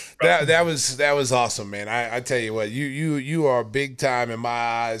 that was awesome, man. I tell you what, you are big time in my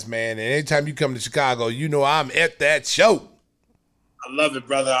eyes, man. And anytime you come to Chicago, you know I'm at that show. I love it,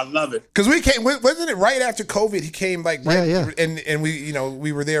 brother. I love it. Because we came, wasn't it right after COVID? He came like right, yeah. And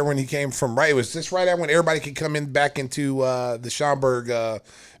we were there when he came from. Right, it was just right after when everybody could come in back into the Schaumburg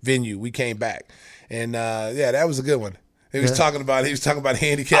venue. We came back, and that was a good one. He was talking about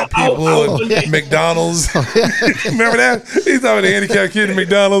handicapped people and McDonald's. Remember that? He's talking about the handicapped kid at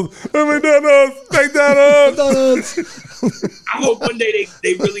McDonald's. McDonald's. I hope one day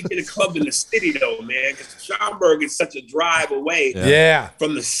they really get a club in the city though, man. Because Schaumburg is such a drive away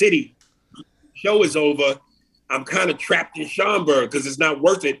from the city. The show is over. I'm kind of trapped in Schaumburg because it's not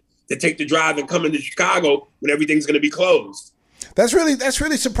worth it to take the drive and come into Chicago when everything's going to be closed. That's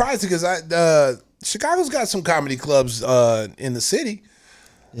really surprising because Chicago's got some comedy clubs in the city.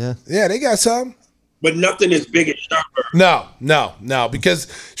 Yeah, they got some. But nothing as big as Schaumburg. No, because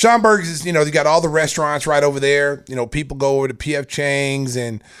Schaumburg is, you got all the restaurants right over there. You know, people go over to P.F. Chang's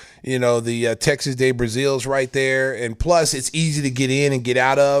and, the Texas de Brazil's right there. And plus, it's easy to get in and get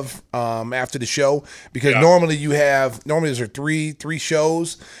out of after the show because normally there's three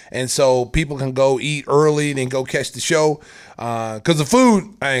shows. And so people can go eat early and then go catch the show. Because the food,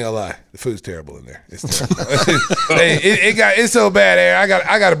 I ain't gonna lie, the food's terrible in there. It's terrible. It's so bad there.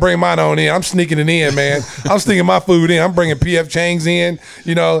 I got to bring mine on in. I'm sneaking it in, man. I'm sneaking my food in. I'm bringing P.F. Chang's in.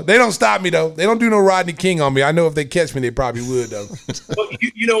 They don't stop me though. They don't do no Rodney King on me. I know if they catch me, they probably would though. Well,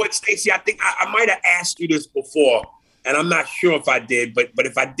 you know what, Stacey? I think I might have asked you this before, and I'm not sure if I did. But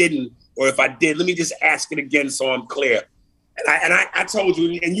if I didn't, or if I did, let me just ask it again so I'm clear. And I told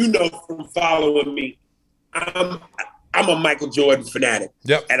you, and you know from following me, I'm a Michael Jordan fanatic.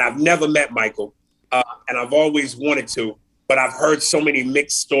 Yep. And I've never met Michael, and I've always wanted to, but I've heard so many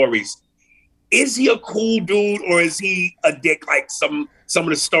mixed stories. Is he a cool dude or is he a dick like some of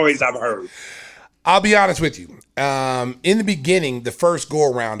the stories I've heard? I'll be honest with you. In the beginning, the first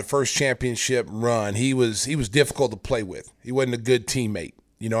go-around, the first championship run, he was difficult to play with. He wasn't a good teammate.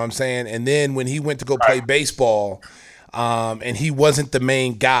 You know what I'm saying? And then when he went to go play baseball, and he wasn't the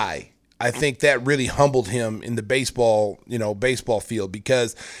main guy, I think that really humbled him in the baseball field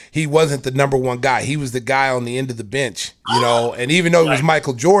because he wasn't the number one guy. He was the guy on the end of the bench, and even though he was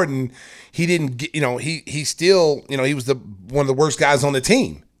Michael Jordan, he didn't get, he still, he was one of the worst guys on the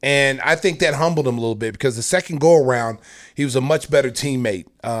team. And I think that humbled him a little bit because the second go around, he was a much better teammate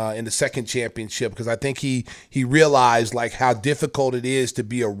in the second championship because I think he realized like how difficult it is to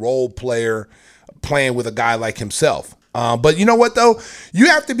be a role player playing with a guy like himself. But you know what, though? You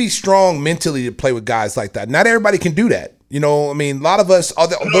have to be strong mentally to play with guys like that. Not everybody can do that. A lot of us,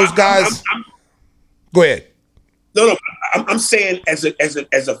 those guys. Go ahead. No, I'm saying as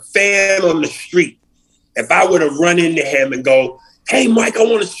a fan on the street, if I were to run into him and go, hey, Mike, I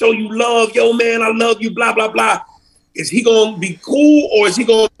want to show you love. Yo, man, I love you, blah, blah, blah. is he going to be cool, or is he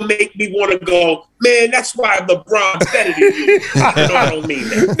going to make me want to go, man, that's why LeBron's better than you? I don't mean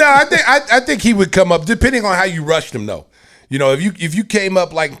that. No, I think he would come up, depending on how you rushed him, though. You know, if you came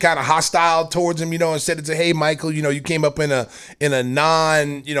up like kind of hostile towards him, you know, and said, "Hey, Michael," you know, you came up in a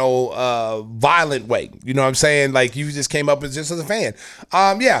non, violent way. You know what I'm saying? Like you just came up as just as a fan.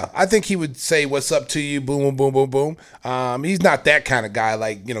 Yeah, I think he would say, "What's up to you?" Boom, boom, boom, boom, boom. He's not that kind of guy.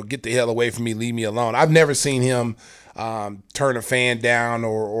 Like, you know, get the hell away from me, leave me alone. I've never seen him turn a fan down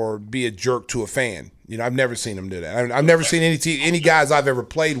or be a jerk to a fan. You know, I've never seen him do that. I've never seen any guys I've ever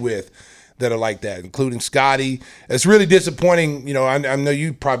played with that are like that, including Scotty. It's really disappointing. You know, I know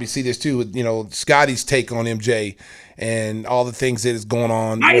you probably see this too. You know, Scotty's take on MJ and all the things that is going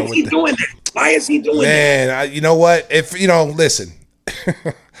on. Why is he doing that? Why is he doing that? Man, you know what? If listen,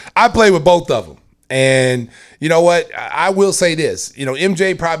 I play with both of them, and you know what? I will say this. You know,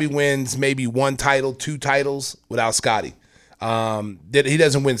 MJ probably wins maybe 1 title, 2 titles without Scotty. That he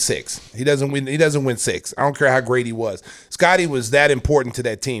doesn't win 6. He doesn't win 6. I don't care how great he was. Scotty was that important to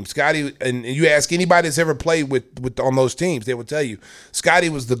that team. Scotty, and you ask anybody that's ever played with on those teams, they will tell you Scotty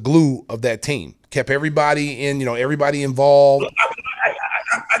was the glue of that team. Kept everybody everybody involved.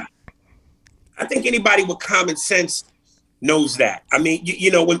 I think anybody with common sense knows that. I mean,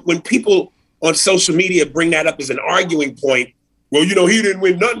 you know, when people on social media bring that up as an arguing point, well, you know, he didn't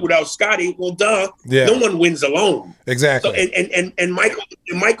win nothing without Scotty. Well, duh. Yeah. No one wins alone. Exactly. So, and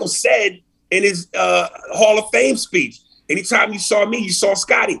Michael said in his Hall of Fame speech, anytime you saw me, you saw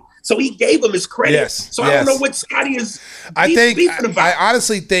Scotty. So he gave him his credit. Yes. So I don't know what Scotty is beefing about. I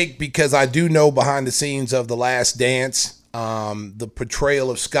honestly think, because I do know behind the scenes of The Last Dance, the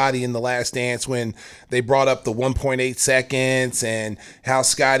portrayal of Scotty in The Last Dance, when they brought up the 1.8 seconds and how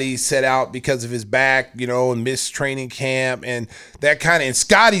Scotty set out because of his back, you know, and missed training camp, and that kind of, in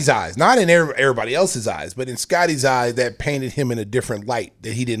Scotty's eyes, not in everybody else's eyes, but in Scotty's eyes, that painted him in a different light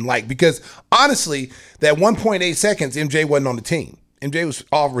that he didn't like. Because honestly, that 1.8 seconds, MJ wasn't on the team. MJ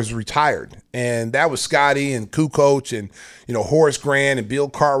was retired, and that was Scotty and Kukoc and, you know, Horace Grant and Bill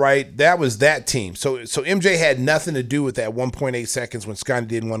Cartwright. That was that team. So MJ had nothing to do with that 1.8 seconds when Scotty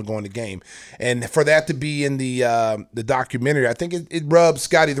didn't want to go in the game. And for that to be in the documentary, I think it rubbed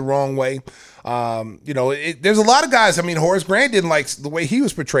Scotty the wrong way. You know, there's a lot of guys. I mean, Horace Grant didn't like the way he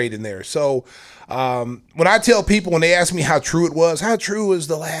was portrayed in there. So when I tell people, when they ask me how true it was, how true was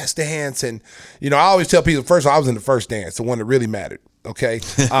The Last Dance? And, you know, I always tell people, first of all, I was in the first dance, the one that really mattered. Okay.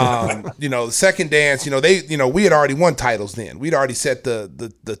 You know, the second dance, you know, we had already won titles then. We'd already set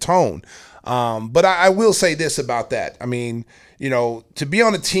the tone. But I will say this about that. I mean, you know, to be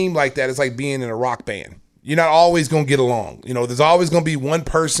on a team like that is like being in a rock band. You're not always going to get along. You know, there's always going to be one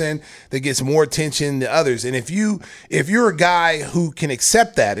person that gets more attention than others. And if you're a guy who can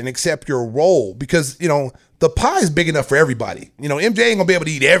accept that and accept your role, because, you know, the pie is big enough for everybody. You know, MJ ain't gonna be able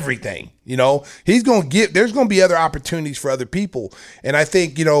to eat everything. You know, there's gonna be other opportunities for other people. And I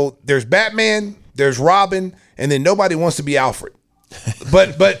think, you know, there's Batman, there's Robin, and then nobody wants to be Alfred.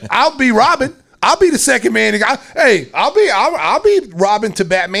 But I'll be Robin. I'll be the second man. I'll be Robin to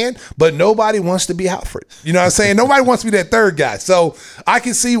Batman, but nobody wants to be Alfred. You know what I'm saying? Nobody wants to be that third guy. So I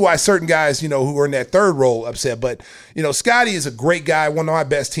can see why certain guys, you know, who are in that third role upset. But, you know, Scotty is a great guy, one of my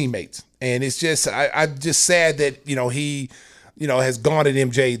best teammates. And it's just, I'm just sad that, you know, he, you know, has gone at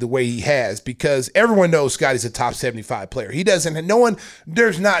MJ the way he has, because everyone knows Scotty's a top 75 player.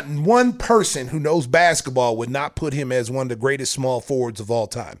 There's not one person who knows basketball would not put him as one of the greatest small forwards of all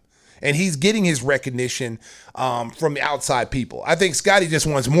time. And he's getting his recognition from the outside people. I think Scotty just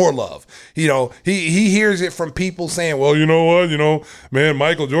wants more love. You know, he hears it from people saying, well, you know what, you know, man,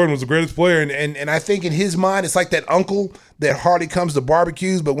 Michael Jordan was the greatest player. And I think in his mind, it's like that uncle that hardly comes to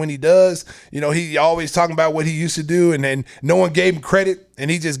barbecues, but when he does, you know, he always talking about what he used to do, and then no one gave him credit, and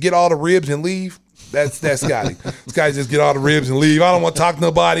he just get all the ribs and leave. That's Scotty. Scotty just get all the ribs and leave. I don't want to talk to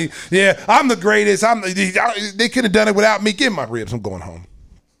nobody. Yeah, I'm the greatest. They could have done it without me. Give my ribs. I'm going home.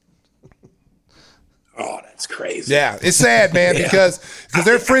 Oh, that's crazy. Yeah, it's sad, man, because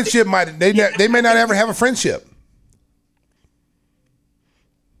their friendship they may not ever have a friendship.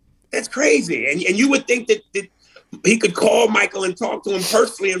 That's crazy. And you would think that he could call Michael and talk to him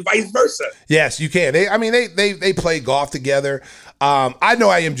personally and vice versa. Yes, you can. They play golf together. I know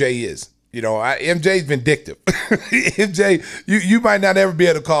how MJ is. You know, MJ's vindictive. MJ, you might not ever be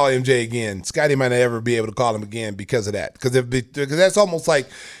able to call MJ again. Scotty might not ever be able to call him again because of that. Because that's almost like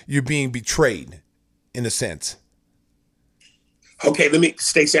you're being betrayed in a sense. Okay,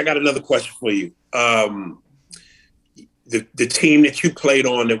 Stacey, I got another question for you. The team that you played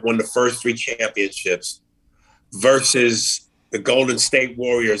on that won the first 3 championships versus the Golden State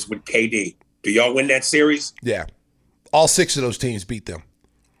Warriors with KD. Do y'all win that series? Yeah. All 6 of those teams beat them.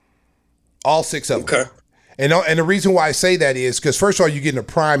 All 6 of them. Okay. And the reason why I say that is because, first of all, you're getting a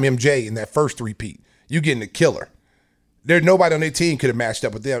prime MJ in that first three-peat. You're getting a killer. There's nobody on their team could have matched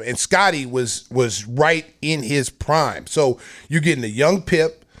up with them. And Scotty was right in his prime. So you're getting a young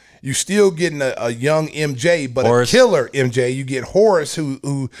Pip. You're still getting a young MJ, but Horace. A killer MJ. You get Horace,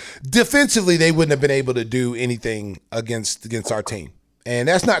 who defensively they wouldn't have been able to do anything against our team. And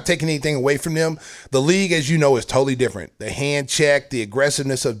that's not taking anything away from them. The league, as you know, is totally different. The hand check, the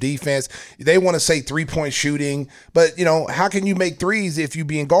aggressiveness of defense. They want to say three-point shooting, but, how can you make threes if you're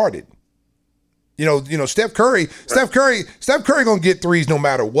being guarded? Steph Curry gonna get threes no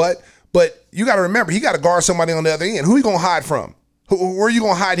matter what. But you got to remember, he got to guard somebody on the other end. Who you gonna hide from? Where are you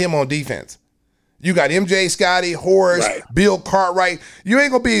gonna hide him on defense? You got MJ, Scotty, Horace, right. Bill Cartwright. You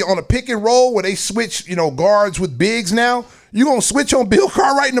ain't gonna be on a pick and roll where they switch, guards with bigs now. You gonna switch on Bill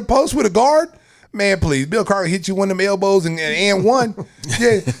Cartwright in the post with a guard? Man, please. Bill Cartwright hit you one of them elbows and one.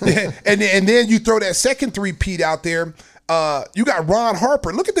 Yeah. And then you throw that second three-peat out there. You got Ron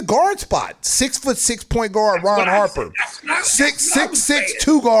Harper. Look at the guard spot. 6'6" point guard Ron Harper. 6'6"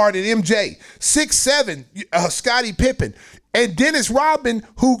 two guard at MJ. 6'7" Scottie Pippen. And Dennis Rodman,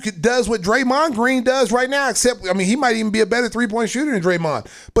 who does what Draymond Green does right now, except, he might even be a better three-point shooter than Draymond.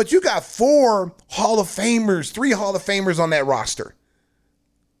 But you got 3 Hall of Famers on that roster.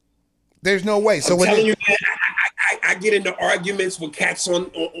 There's no way. So I'm telling you, man, I get into arguments with cats on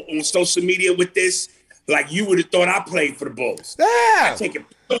social media with this. Like, you would have thought I played for the Bulls. Yeah. I take it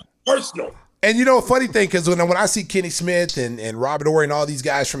personal. And a funny thing, because when I see Kenny Smith and Robert Horry and all these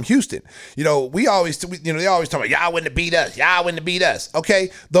guys from Houston, they always talk about, y'all wouldn't have beat us. Y'all wouldn't have beat us.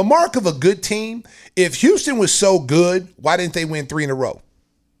 Okay? The mark of a good team, if Houston was so good, why didn't they win 3 in a row?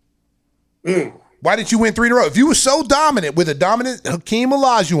 Why didn't you win 3 in a row? If you were so dominant with a dominant Hakeem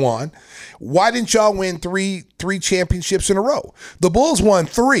Olajuwon, why didn't y'all win three championships in a row? The Bulls won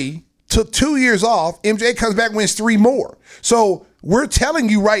 3, took 2 years off. MJ comes back, wins 3 more. So we're telling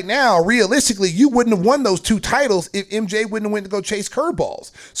you right now, realistically, you wouldn't have won those 2 titles if MJ wouldn't have went to go chase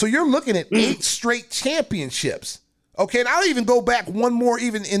curveballs. So you're looking at 8 straight championships. Okay, and I'll even go back one more,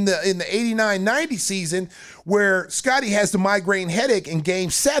 even in the 89-90 season, where Scotty has the migraine headache in Game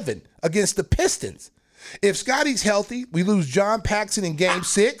 7 against the Pistons. If Scotty's healthy, we lose John Paxson in Game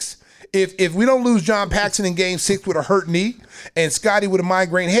 6. If we don't lose John Paxson in Game 6 with a hurt knee and Scotty with a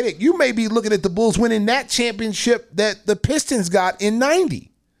migraine headache, you may be looking at the Bulls winning that championship that the Pistons got in 90.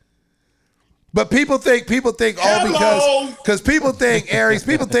 But people think because people think, Aries,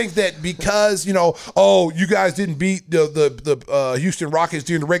 people think that because, you guys didn't beat the Houston Rockets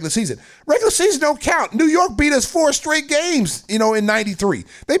during the regular season. Regular season don't count. New York beat us 4 straight games, in 93.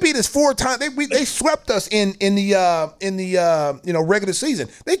 They beat us 4 times. They swept us in the regular season.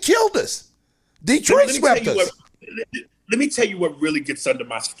 They killed us. Detroit swept us. Let me tell you what really gets under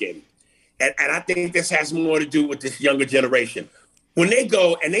my skin. And I think this has more to do with this younger generation. When they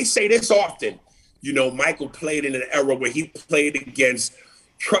go, and they say this often, Michael played in an era where he played against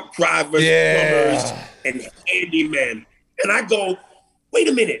truck drivers, plumbers, and handymen. And I go, wait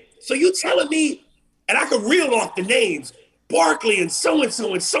a minute. So you telling me, and I could reel off the names, Barkley and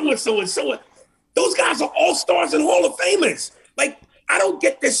so-and-so and so-and-so and so-and. Those guys are all-stars and Hall of Famers. Like, I don't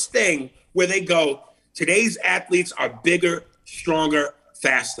get this thing where they go, today's athletes are bigger, stronger,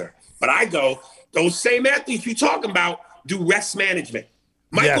 faster. But I go, those same athletes you're talking about do rest management.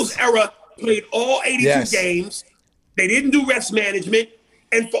 Michael's era played all 82 games. They didn't do rest management.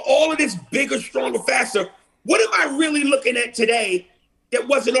 And for all of this bigger, stronger, faster, what am I really looking at today that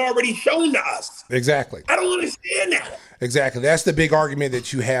wasn't already shown to us? Exactly. I don't understand that. Exactly. That's the big argument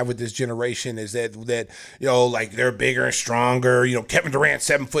that you have with this generation is that like they're bigger and stronger. Kevin Durant,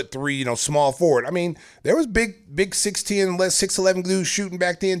 7'3", small forward. There was big 6'10", 6'11" dudes shooting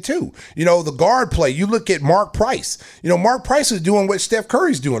back then too. The guard play. You look at Mark Price. Mark Price is doing what Steph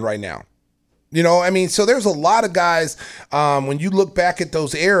Curry's doing right now. So there's a lot of guys, when you look back at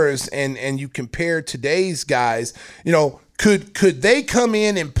those eras and you compare today's guys, could they come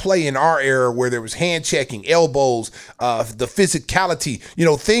in and play in our era where there was hand checking, elbows, the physicality,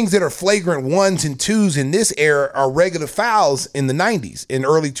 things that are flagrant 1s and 2s in this era are regular fouls in the 90s and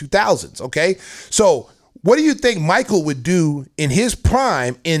early 2000s, okay? So what do you think Michael would do in his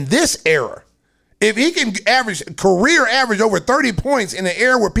prime in this era? If he can career average over 30 points in an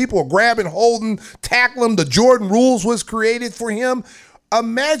era where people are grabbing, holding, tackling, the Jordan rules was created for him,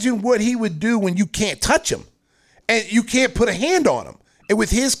 imagine what he would do when you can't touch him and you can't put a hand on him. And with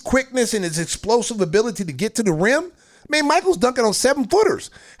his quickness and his explosive ability to get to the rim, Michael's dunking on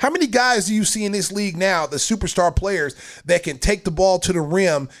 7-footers. How many guys do you see in this league now, the superstar players, that can take the ball to the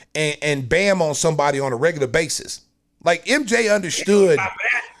rim and bam on somebody on a regular basis? Like MJ understood.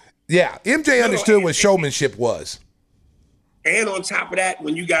 Yeah, MJ understood what showmanship was. And on top of that,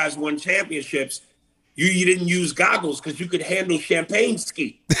 when you guys won championships, you didn't use goggles because you could handle champagne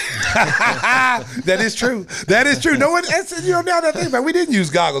ski. That is true. That is true. No one, now that I think about it, we didn't use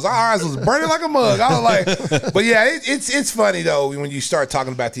goggles. Our eyes was burning like a mug. I was like, but yeah, it's funny though when you start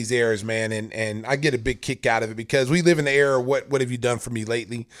talking about these eras, man, and I get a big kick out of it because we live in the era of what have you done for me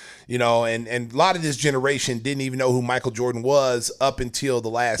lately, and a lot of this generation didn't even know who Michael Jordan was up until The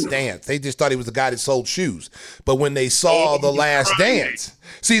Last Dance. They just thought he was the guy that sold shoes. But when they saw The Last Dance,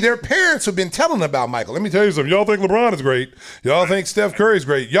 see, their parents have been telling them about Michael. Let me tell you something. Y'all think LeBron is great. Y'all think Steph Curry's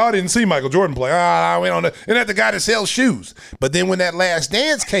great. Y'all didn't see Michael Jordan play. We don't know. Isn't that the guy that sells shoes? But then when that Last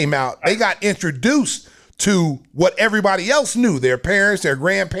Dance came out, they got introduced to what everybody else knew. Their parents, their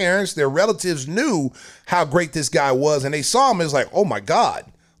grandparents, their relatives knew how great this guy was. And they saw him as like, oh, my God.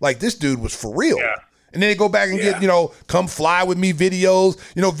 Like, this dude was for real. Yeah. And then they go back and get, Come Fly With Me videos,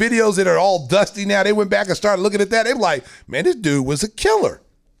 videos that are all dusty now. They went back and started looking at that. They were like, man, this dude was a killer.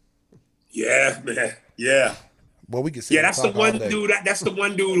 Yeah, man. Yeah. Well, we can see. Yeah, that's the one dude. That's the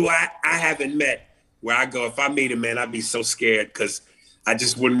one dude who I haven't met. Where I go, if I meet him, man, I'd be so scared because I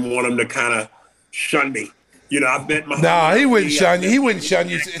just wouldn't want him to kind of shun me. I've met my. No, he wouldn't shun you. He wouldn't shun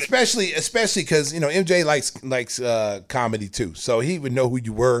you, especially because MJ likes comedy too, so he would know who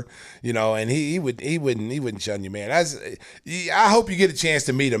you were, and he wouldn't shun you, man. I hope you get a chance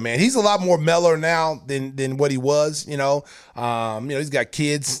to meet him, man. He's a lot more mellow now than what he was, he's got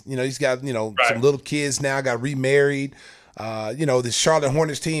kids, he's got some little kids now, got remarried. The Charlotte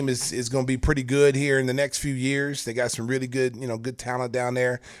Hornets team is going to be pretty good here in the next few years. They got some really good, good talent down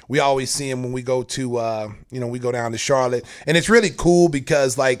there. We always see them when we go to, we go down to Charlotte. And it's really cool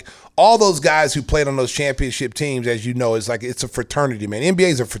because, like, all those guys who played on those championship teams, as you know, it's a fraternity, man. NBA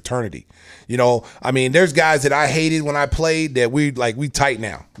is a fraternity. There's guys that I hated when I played that we tight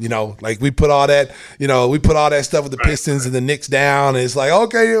now, like we put all that stuff with the Pistons and the Knicks down. And it's like,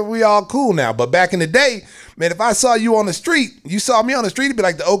 okay, we all cool now. But back in the day, man, if I saw you on the street, you saw me on the street, it'd be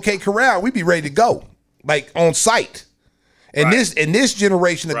like the OK Corral. We'd be ready to go, like on site. And this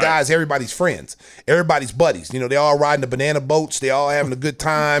generation of guys, everybody's friends, everybody's buddies. They all riding the banana boats, they all having a good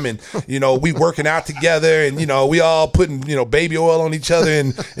time, and we working out together, and we all putting baby oil on each other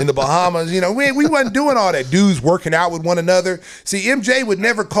in the Bahamas. We wasn't doing all that. Dudes working out with one another. See, MJ would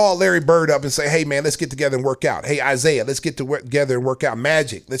never call Larry Bird up and say, "Hey man, let's get together and work out." "Hey Isaiah, let's get together and work out."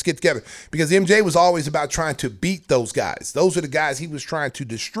 "Magic, let's get together." Because MJ was always about trying to beat those guys. Those are the guys he was trying to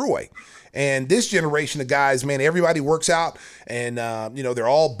destroy. And this generation of guys, man, everybody works out and, they're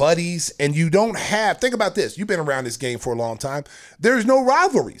all buddies. And you don't think about this. You've been around this game for a long time. There's no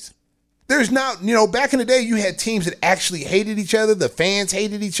rivalries. There's not, back in the day, you had teams that actually hated each other. The fans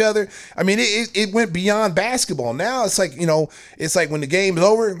hated each other. I mean, it went beyond basketball. Now it's like, it's like when the game's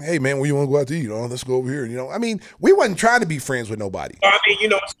over, hey, man, where you want to go out to eat? Let's go over here. We wasn't trying to be friends with nobody.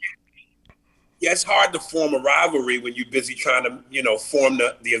 It's hard to form a rivalry when you're busy trying to, form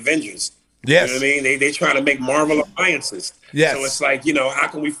the Avengers. Yes. You know what I mean? They trying to make Marvel alliances. Yes. So it's like, how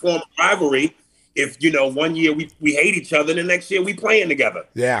can we form a rivalry if, 1 year we hate each other and the next year we playing together?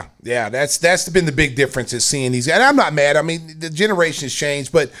 Yeah. That's been the big difference is seeing these. And I'm not mad. The generations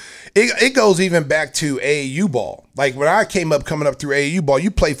changed, but it goes even back to AAU ball. Like when I coming up through AAU ball, you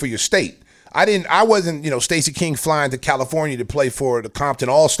play for your state. I wasn't, Stacey King flying to California to play for the Compton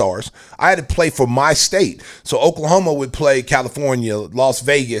All-Stars. I had to play for my state. So Oklahoma would play California, Las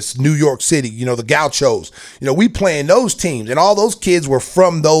Vegas, New York City, the Gauchos. We playing those teams, and all those kids were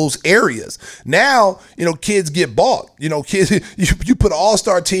from those areas. Now, kids get bought. Kids, you put an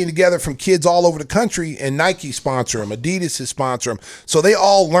all-star team together from kids all over the country, and Nike sponsor them, Adidas sponsor them. So they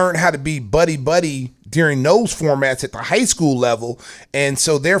all learn how to be buddy-buddy during those formats at the high school level. And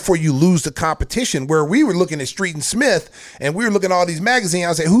so therefore you lose the competition where we were looking at Street and Smith and we were looking at all these magazines. I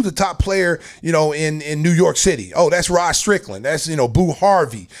was like, who's the top player, in New York City? Oh, that's Rod Strickland. That's, Boo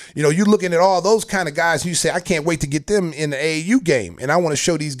Harvey. You're looking at all those kind of guys and you say, I can't wait to get them in the AAU game. And I want to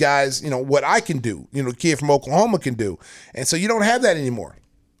show these guys, what I can do, the kid from Oklahoma can do. And so you don't have that anymore.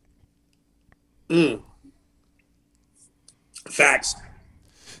 Facts.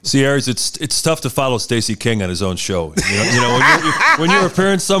 See, Aries, it's tough to follow Stacey King on his own show. When you're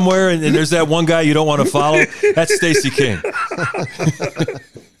appearing somewhere and there's that one guy you don't want to follow, that's Stacey King.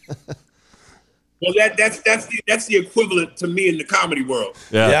 Well, that's the equivalent to me in the comedy world.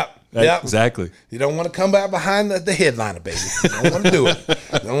 Yeah. Yep. Exactly. You don't want to come back behind the headliner, baby. You don't want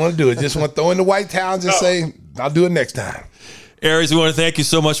to do it. Just want to throw in the white towels and say, I'll do it next time. Aries, we want to thank you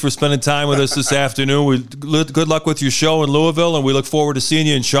so much for spending time with us this afternoon. Good luck with your show in Louisville, and we look forward to seeing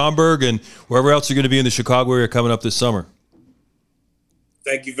you in Schaumburg and wherever else you're going to be in the Chicago area coming up this summer.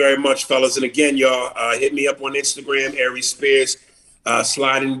 Thank you very much, fellas. And again, y'all, hit me up on Instagram, Aries Spears.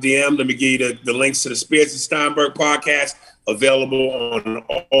 Slide in the DM. Let me give you the links to the Spears and Steinberg podcast, available on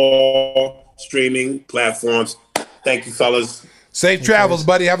all streaming platforms. Thank you, fellas. Safe travels,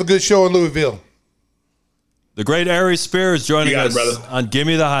 buddy. Have a good show in Louisville. The great Aries Spears joining us brother. on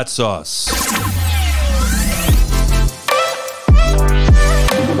Gimme the Hot Sauce.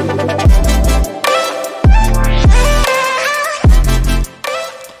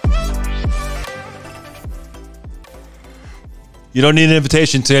 You don't need an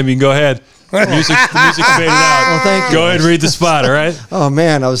invitation, Tim. You can go ahead. The music faded out. Oh, thank you. Go ahead and read the spot, all right? Oh,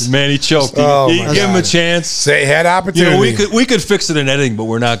 man. Man, he choked. Oh, You my give him a God. chance. Had opportunity. We could fix it in editing, but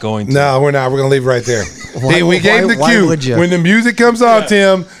we're not going to. No, we're not. We're going to leave it right there. Why- we gave the why cue. would you? When the music comes on,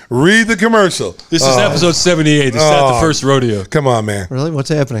 Tim, read the commercial. This is episode 78. This is not the first rodeo. Come on, man. Really? What's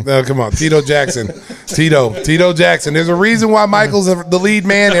happening? No, come on. Tito Jackson. Tito Jackson. There's a reason why Michael's the lead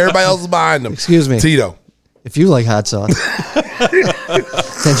man. Everybody else is behind him. Excuse me. Tito. If you like hot sauce,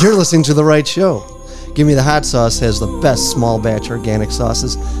 then you're listening to the right show. Give Me the Hot Sauce has the best small batch organic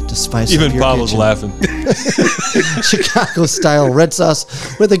sauces to spice Even up your Pablo's kitchen. laughing. Chicago-style red sauce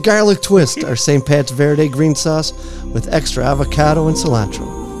with a garlic twist, our St. Pat's Verde green sauce with extra avocado and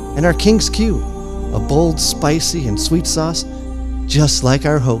cilantro, and our King's Q, a bold, spicy, and sweet sauce, just like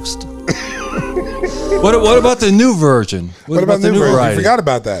our host. What about the new version? What about the new version? variety? You forgot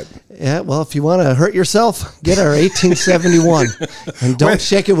about that. Yeah, well, if you want to hurt yourself, get our 1871. And don't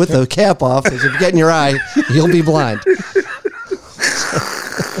shake it with the cap off, because if you get in your eye, you'll be blind.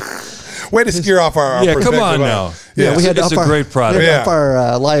 Way to scare off our Yeah, come perspective on on it. now. Yeah. we had to It's up a our- great product. We had to Yeah. up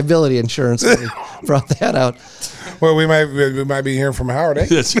our liability insurance when we brought that out. Well, we might be hearing from Howard, eh?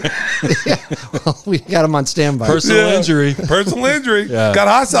 That's Well, we got him on standby. personal injury. Personal injury. Yeah. Got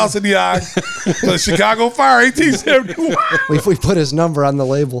hot sauce in the eye. The Chicago Fire, 1871. we put his number on the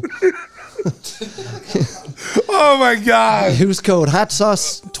label. Oh, my God. Use code Hot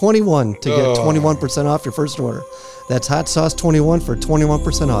Sauce 21 to get 21% off your first order. That's Hot Sauce 21 for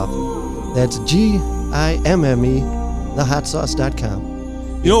 21% off. That's GIMME, thehotsauce.com.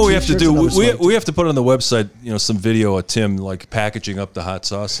 You know what we have to T-shirts do? and other We swag. have to put on the website, some video of Tim like packaging up the hot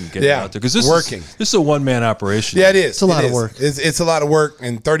sauce and getting it Yeah, out there because this working. This is a one-man operation. Yeah, it is. It's a lot It of is. work. It's a lot of work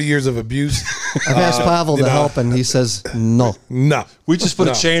and 30 years of abuse. I've asked Pavel to help, and he says no. No. We just put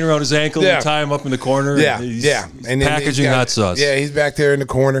No. a chain around his ankle Yeah. and tie him up in the corner. Yeah, and he's yeah. And then packaging he's got- hot sauce. Yeah, he's back there in the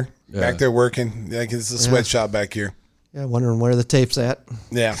corner, Yeah. back there working. Like it's a sweatshop back here. Yeah, wondering where the tape's at.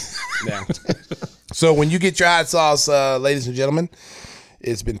 Yeah, yeah. So when you get your hot sauce, ladies and gentlemen,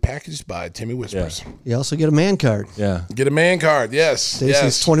 it's been packaged by Timmy Whispers. You also get a man card. Yeah. Get a man card, yes. Stacey's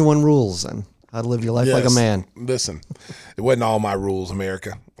yes. 21 rules on how to live your life like a Yes. man. Listen, it wasn't all my rules,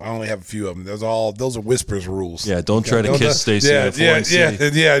 America. I only have a few of them. Those are Whispers rules. Yeah, don't try to Don't- kiss Stacey Yeah, in a foreign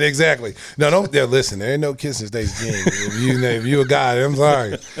city. yeah, exactly. No, don't. Yeah, listen, there ain't no kissing Stacey King. If you a guy, I'm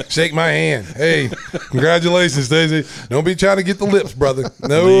sorry. Shake my hand. Hey, congratulations, Stacey. Don't be trying to get the lips, brother.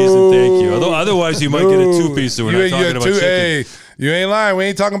 No, Please and thank you. Otherwise, you might get a two-piece. So we're not talking about chicken. Hey, you ain't lying. We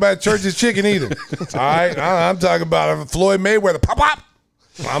ain't talking about church's chicken either. All right, I'm talking about Floyd Mayweather. Pop, pop.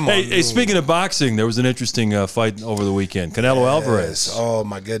 Hey, speaking of boxing, there was an interesting fight over the weekend. Canelo Alvarez. Oh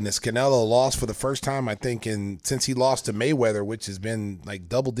my goodness, Canelo lost for the first time I think since he lost to Mayweather, which has been like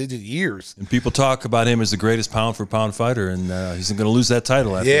double-digit years. And people talk about him as the greatest pound-for-pound fighter, and he's going to lose that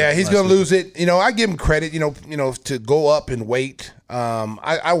title. After Yeah, he's last going to week. lose it. I give him credit. To go up in weight.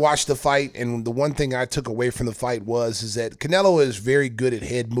 I watched the fight, and the one thing I took away from the fight is that Canelo is very good at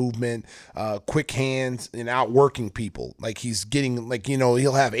head movement, quick hands, and outworking people. Like he's getting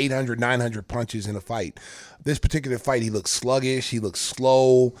he'll have 800, 900 punches in a fight. This particular fight, he looks sluggish. He looks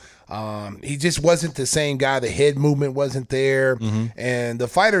slow. He just wasn't the same guy. The head movement wasn't there. And the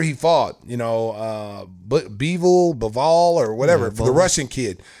fighter he fought, Bivol or whatever, the Russian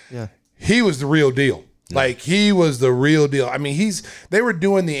kid, he was the real deal. Like he was the real deal. I mean, they were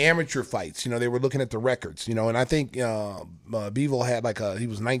doing the amateur fights. They were looking at the records. And I think Bivol had he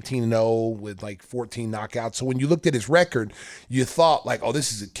was 19-0 with like 14 knockouts. So when you looked at his record, you thought like, oh,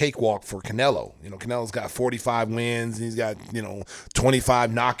 this is a cakewalk for Canelo. Canelo's got 45 wins and he's got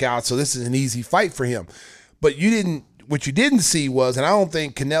 25 knockouts. So this is an easy fight for him. But what you didn't see was, and I don't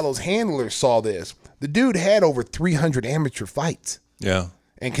think Canelo's handlers saw this. The dude had over 300 amateur fights. Yeah.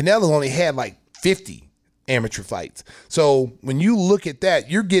 And Canelo only had like 50. amateur fights. So when you look at that,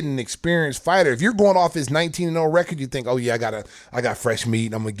 you're getting an experienced fighter. If you're going off his 19-0 record, you think, oh yeah, I got fresh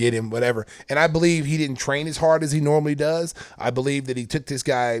meat, I'm gonna get him, whatever. And I believe he didn't train as hard as he normally does. I believe that he took this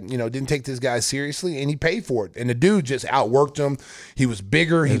guy, didn't take this guy seriously, and he paid for it. And the dude just outworked him. He was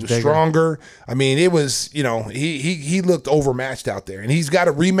bigger, he was stronger. I mean, it was, he looked overmatched out there. And he's got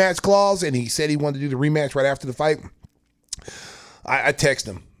a rematch clause, and he said he wanted to do the rematch right after the fight. I text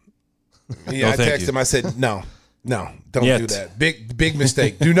him. Yeah, I texted him. I said, no, don't do that. Big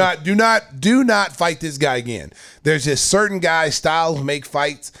mistake. Do not fight this guy again. There's just certain guys' styles make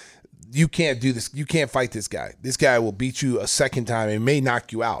fights. You can't do this. You can't fight this guy. This guy will beat you a second time and may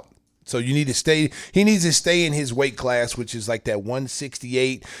knock you out. So you need to stay. He needs to stay in his weight class, which is like that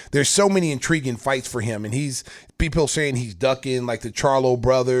 168. There's so many intriguing fights for him, and people saying he's ducking like the Charlo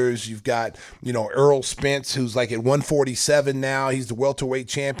brothers. You've got Errol Spence, who's like at 147 now. He's the welterweight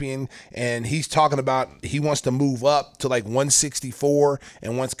champion, and he's talking about he wants to move up to like 164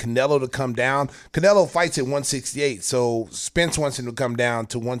 and wants Canelo to come down. Canelo fights at 168, so Spence wants him to come down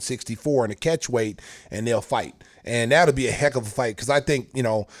to 164 in a catch weight, and they'll fight. And that'll be a heck of a fight because I think,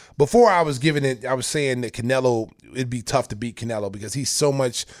 before I was saying that Canelo, it'd be tough to beat Canelo because he's so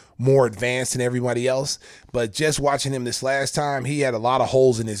much more advanced than everybody else. But just watching him this last time, he had a lot of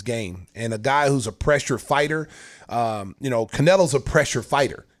holes in his game. And a guy who's a pressure fighter, Canelo's a pressure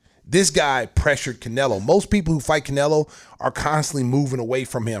fighter. This guy pressured Canelo. Most people who fight Canelo are constantly moving away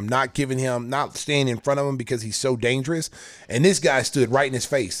from him, not staying in front of him because he's so dangerous. And this guy stood right in his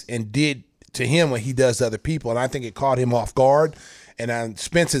face and did to him what he does to other people, and I think it caught him off guard. And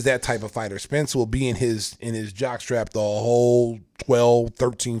Spence is that type of fighter. Spence will be in his jockstrap the whole 12,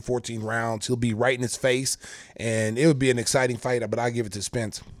 13, 14 rounds. He'll be right in his face, and it would be an exciting fight, but I give it to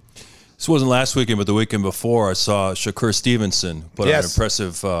Spence. This wasn't last weekend, but the weekend before, I saw Shakur Stevenson put on an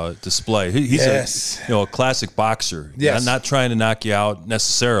impressive display. He's a classic boxer. Yes. Not trying to knock you out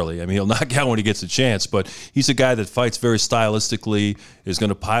necessarily. I mean, he'll knock you out when he gets a chance, but he's a guy that fights very stylistically, is going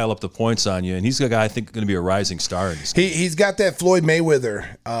to pile up the points on you, and he's a guy I think going to be a rising star in this game. He's got that Floyd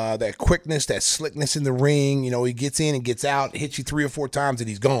Mayweather, that quickness, that slickness in the ring. He gets in and gets out, hits you 3 or 4 times, and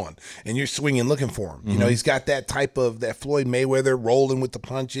he's gone, and you're swinging looking for him. Mm-hmm. He's got that type of that Floyd Mayweather rolling with the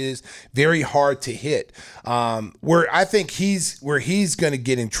punches. Very hard to hit. Where I think he's going to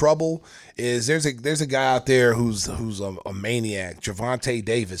get in trouble is there's a guy out there who's a maniac. Gervonta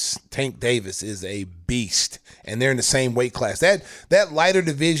Davis, Tank Davis, is a beast, and they're in the same weight class. That lighter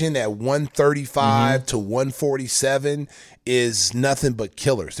division, that 135 to 147, is nothing but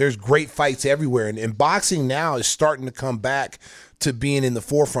killers. There's great fights everywhere, and boxing now is starting to come back to being in the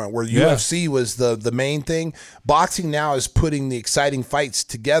forefront, where UFC was the main thing. Boxing now is putting the exciting fights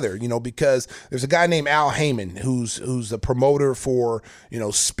together, because there's a guy named Al Heyman who's a promoter for,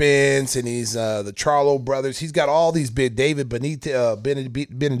 Spence, and he's the Charlo brothers. He's got all these big David Benavidez.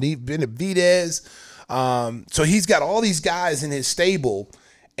 So he's got all these guys in his stable,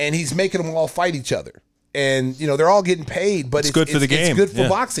 and he's making them all fight each other. And, they're all getting paid, but it's good for the game. It's good for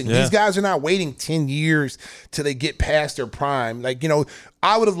boxing. Yeah. These guys are not waiting 10 years till they get past their prime. Like,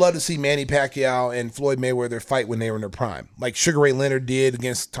 I would have loved to see Manny Pacquiao and Floyd Mayweather fight when they were in their prime, like Sugar Ray Leonard did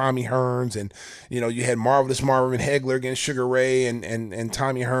against Tommy Hearns. And, you had Marvelous Marvin Hagler against Sugar Ray and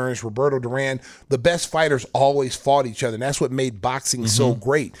Tommy Hearns, Roberto Duran. The best fighters always fought each other, and that's what made boxing so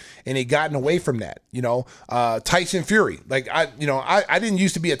great. And they gotten away from that. Tyson Fury. Like, I didn't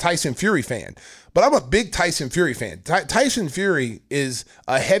used to be a Tyson Fury fan, but I'm a big Tyson Fury fan. Tyson Fury is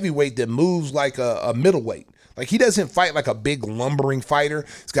a heavyweight that moves like a middleweight. Like, he doesn't fight like a big lumbering fighter.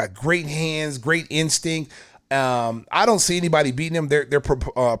 He's got great hands, great instinct. I don't see anybody beating him. They're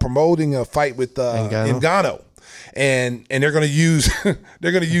promoting a fight with Ngannou, and they're going to use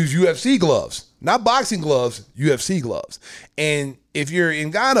UFC gloves, not boxing gloves, UFC gloves. And if you're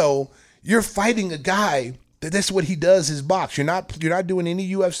Ngannou, you're fighting a guy that's what he does is box. You're not doing any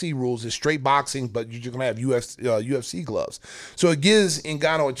UFC rules. It's straight boxing, but you're going to have UFC gloves. So it gives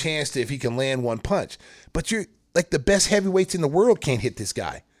Ngannou a chance to, if he can land one punch. But you're like, the best heavyweights in the world can't hit this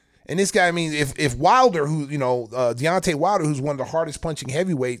guy. And this guy, I mean, if Wilder, who, Deontay Wilder, who's one of the hardest punching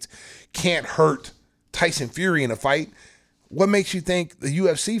heavyweights, can't hurt Tyson Fury in a fight, what makes you think the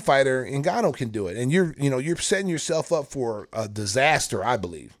UFC fighter Ngannou can do it? And you're setting yourself up for a disaster, I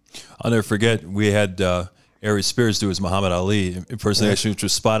believe. I'll never forget, we had Aries Spears do his Muhammad Ali impersonation, which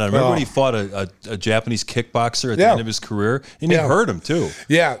was spot on. Remember when he fought a Japanese kickboxer at the end of his career, and he hurt him too.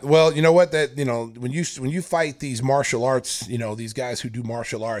 Yeah, well, you know what? When you fight these martial arts, these guys who do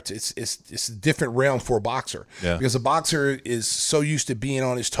martial arts, it's a different realm for a boxer. Yeah. Because a boxer is so used to being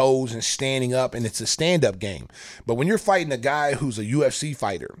on his toes and standing up, and it's a stand-up game. But when you're fighting a guy who's a UFC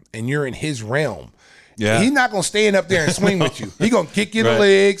fighter and you're in his realm, He's not going to stand up there and swing with you. He's going to kick you in the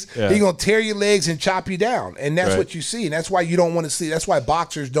legs. Yeah. He's going to tear your legs and chop you down. And that's what you see. And that's why you don't want to see. That's why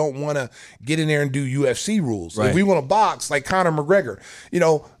boxers don't want to get in there and do UFC rules. If we want to box like Conor McGregor,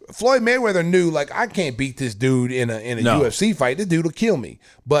 Floyd Mayweather knew, like, I can't beat this dude in a UFC fight. This dude will kill me.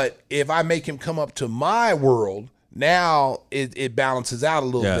 But if I make him come up to my world, now it balances out a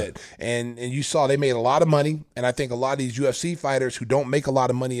little bit. And you saw they made a lot of money. And I think a lot of these UFC fighters who don't make a lot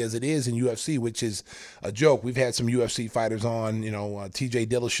of money as it is in UFC, which is a joke. We've had some UFC fighters on, TJ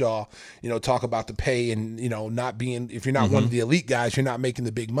Dillashaw, talk about the pay and, not being, if you're not one of the elite guys, you're not making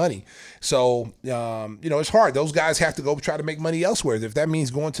the big money. So, it's hard. Those guys have to go try to make money elsewhere. If that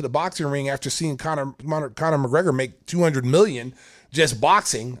means going to the boxing ring after seeing Conor McGregor make $200 million just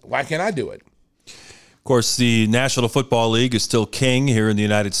boxing, why can't I do it? Of course, the National Football League is still king here in the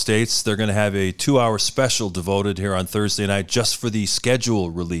United States. They're going to have a 2-hour special devoted here on Thursday night just for the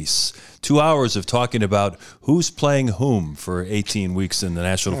schedule release. 2 hours of talking about who's playing whom for 18 weeks in the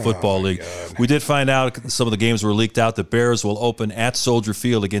National Football League. God. We did find out some of the games were leaked out. The Bears will open at Soldier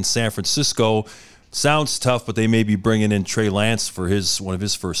Field against San Francisco. Sounds tough, but they may be bringing in Trey Lance for one of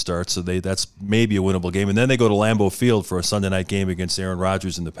his first starts, so that's maybe a winnable game. And then they go to Lambeau Field for a Sunday night game against Aaron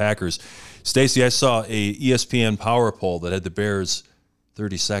Rodgers and the Packers. Stacey, I saw a ESPN power poll that had the Bears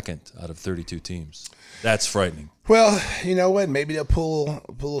 32nd out of 32 teams. That's frightening. Well, you know what? Maybe they'll pull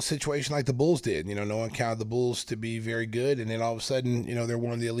a situation like the Bulls did. No one counted the Bulls to be very good, and then all of a sudden, they're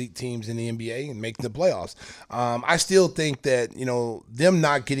one of the elite teams in the NBA and making the playoffs. I still think that them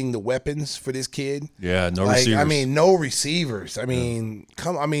not getting the weapons for this kid. Yeah, no receivers. I mean, no receivers. I mean,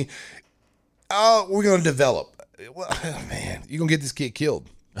 we're going to develop. Well, man, you're going to get this kid killed.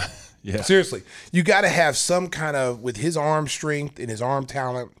 Yeah, seriously, you got to have some kind of, with his arm strength and his arm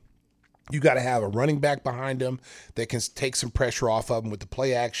talent. You got to have a running back behind him that can take some pressure off of him with the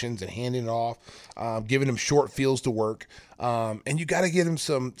play actions and handing it off, giving him short fields to work. And you got to get him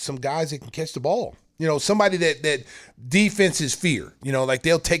some guys that can catch the ball. Somebody that defenses fear. Like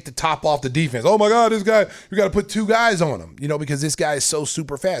they'll take the top off the defense. Oh, my God, this guy, you got to put 2 guys on him, because this guy is so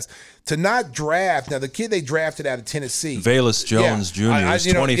super fast. To not draft, now the kid they drafted out of Tennessee. Velus Jones Jr. is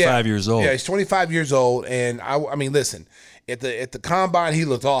 25 years old. Yeah, he's 25 years old. And, I mean, listen, at the combine, he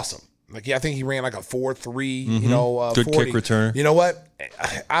looked awesome. Like, I think he ran like a 4.3, good 40. Kick returner. You know what?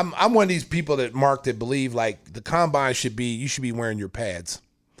 I'm one of these people that believe like the combine you should be wearing your pads.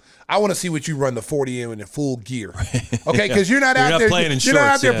 I want to see what you run the 40 in full gear. Okay, because you're not out there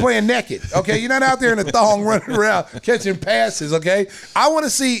playing naked. Okay, you're not out there in a thong running around catching passes. Okay, I want to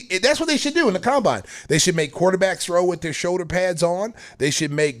see. That's what they should do in the combine. They should make quarterbacks throw with their shoulder pads on. They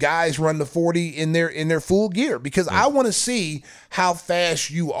should make guys run the 40 in their full gear because I want to see how fast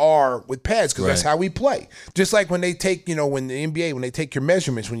you are with pads because that's how we play. Just like when they take, when the NBA, when they take your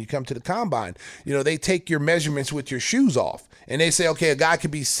measurements when you come to the combine, they take your measurements with your shoes off. And they say, okay, a guy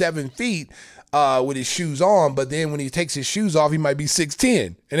could be 7 feet with his shoes on, but then when he takes his shoes off, he might be 6'10".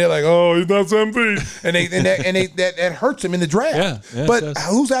 And they're like, oh, he's not 7 feet. And that hurts him in the draft. Yeah, but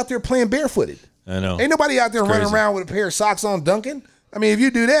who's out there playing barefooted? I know. Ain't nobody out there running around with a pair of socks on dunking. I mean, if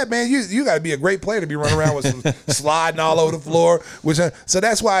you do that, man, you got to be a great player to be running around with some sliding all over the floor. So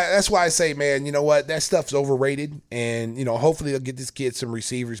that's why I say, man, you know what? That stuff's overrated. And, hopefully they'll get this kid some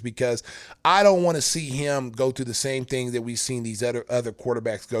receivers because I don't want to see him go through the same thing that we've seen these other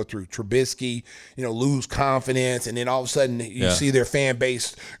quarterbacks go through. Trubisky, lose confidence. And then all of a sudden you see their fan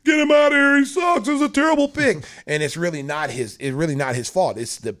base, get him out of here. He sucks. It's a terrible pick. And it's really not his fault.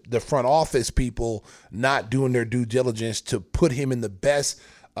 It's the front office people not doing their due diligence to put him in the best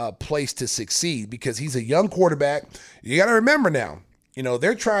place to succeed because he's a young quarterback. You got to remember now,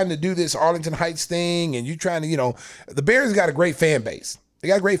 they're trying to do this Arlington Heights thing and you're trying to, the Bears got a great fan base. They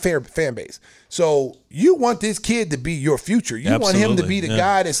got a great fan base. So you want this kid to be your future. You want him to be the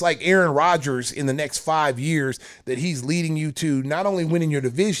guy that's like Aaron Rodgers in the next 5 years that he's leading you to not only winning your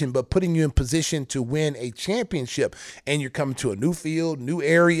division, but putting you in position to win a championship. And you're coming to a new field, new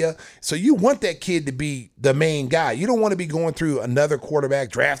area. So you want that kid to be the main guy. You don't want to be going through another quarterback,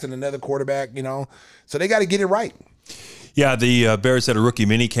 drafting another quarterback, So they got to get it right. Yeah, the Bears had a rookie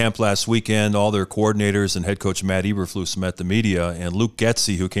mini camp last weekend. All their coordinators and head coach Matt Eberflus met the media, and Luke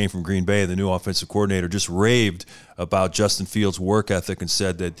Getsy, who came from Green Bay, the new offensive coordinator, just raved about Justin Fields' work ethic and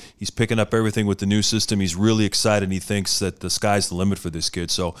said that he's picking up everything with the new system. He's really excited, and he thinks that the sky's the limit for this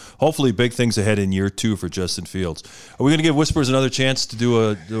kid. So hopefully big things ahead in year 2 for Justin Fields. Are we going to give Whispers another chance to do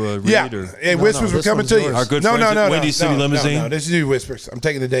a read? Yeah, Whispers, we're coming to you. Our good friends at Windy City Limousine? No, this is you, Whispers. I'm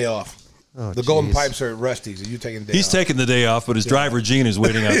taking the day off. The Golden Pipes are at Rusty's. Are you taking the day He's off? taking the day off, but his driver, Gene, is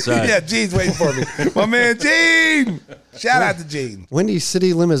waiting outside. Yeah, Gene's waiting for me. My man, Gene. Shout out to Gene. Windy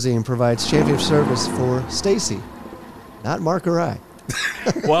City Limousine provides championship service for Stacy, not Mark or I.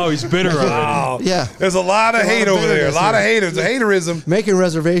 Wow, he's bitter already. Yeah. There's a lot of hate over there. A lot of haters. The haterism. Making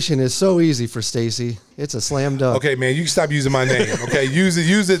reservation is so easy for Stacy. It's a slam dunk. Okay, man, you can stop using my name. Okay, use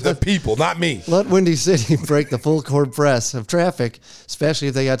it the people, not me. Let Windy City break the full court press of traffic, especially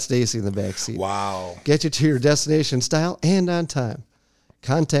if they got Stacy in the back seat. Wow. Get you to your destination in style and on time.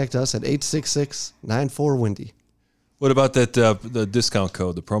 Contact us at 866-94-WINDY. What about that the discount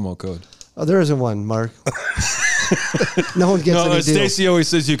code, the promo code? Oh, there isn't one, Mark. No one gets any deals. Stacey always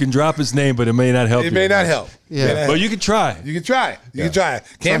says you can drop his name, but it may not help you. It may not help. Yeah. But you can try. You can try. You can try.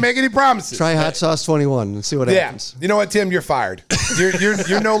 Can't make any promises. Try Hot Sauce 21 and see what happens. You know what, Tim? You're fired.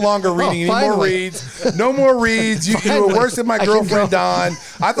 You're no longer reading any more finally. reads. No more reads. You were worse than my I can girlfriend go. Dawn.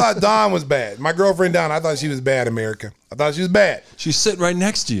 I thought Dawn was bad. My girlfriend Dawn. I thought she was bad. America. I thought she was bad. She's sitting right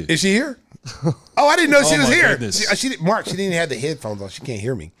next to you. Is she here? Oh, I didn't know she was my here. goodness. She didn't. Mark, she didn't even have the headphones on. She can't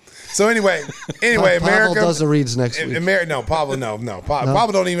hear me. So anyway, Pavel America does the reads next week. No, Pavel, no.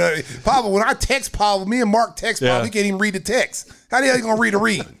 Pavel don't even. Pavel, when I text Pavel, me and Mark text Pavel, Yeah. he can't even read the text. How the hell you gonna read a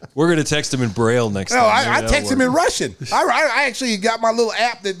read? We're going to text him in Braille next No, time. I Maybe text that'll him in work. Russian. I actually got my little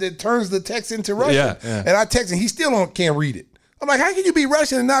app that turns the text into Russian. Yeah. And I text him. He still can't read it. I'm like, how can you be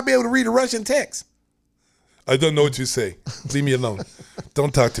Russian and not be able to read a Russian text? I don't know what you say. Leave me alone.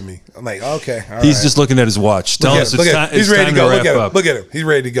 Don't talk to me. I'm like, okay. All He's right. just looking at his watch. Tell us it's time He's ready to go. wrap up. Look at him. He's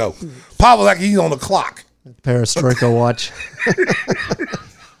ready to go. Pavel, like he's on the clock. Perestroika watch.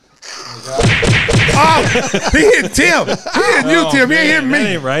 Oh, he hit Tim. He hit you, Tim. He ain't hitting me. That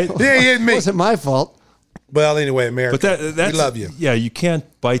ain't right. He ain't hitting It me. wasn't my fault. Well, anyway, America. But that's we love you. Yeah, you can't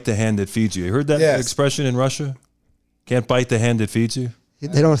bite the hand that feeds you. You heard that Yes. expression in Russia? Can't bite the hand that feeds you. They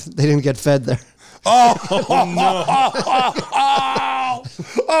didn't get fed there. Oh,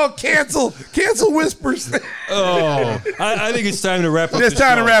 cancel whispers. Oh, I think it's time to wrap up. It's the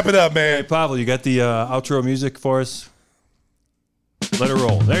time to show. wrap it up, Hey, man. Pavel, you got the outro music for us? Let it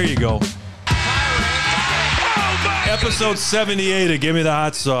roll. There you go. Episode 78 of Give Me the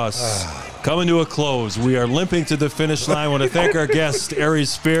Hot Sauce. Coming to a close. We are limping to the finish line. I want to thank our guest,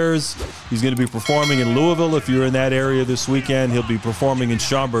 Aries Spears. He's going to be performing in Louisville. If you're in that area this weekend, he'll be performing in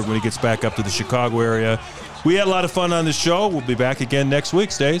Schaumburg when he gets back up to the Chicago area. We had a lot of fun on the show. We'll be back again next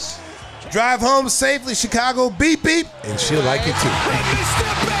week, Stace. Drive home safely, Chicago. Beep, beep. And she'll like it too. Make me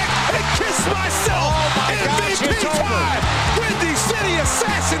step back and kiss myself.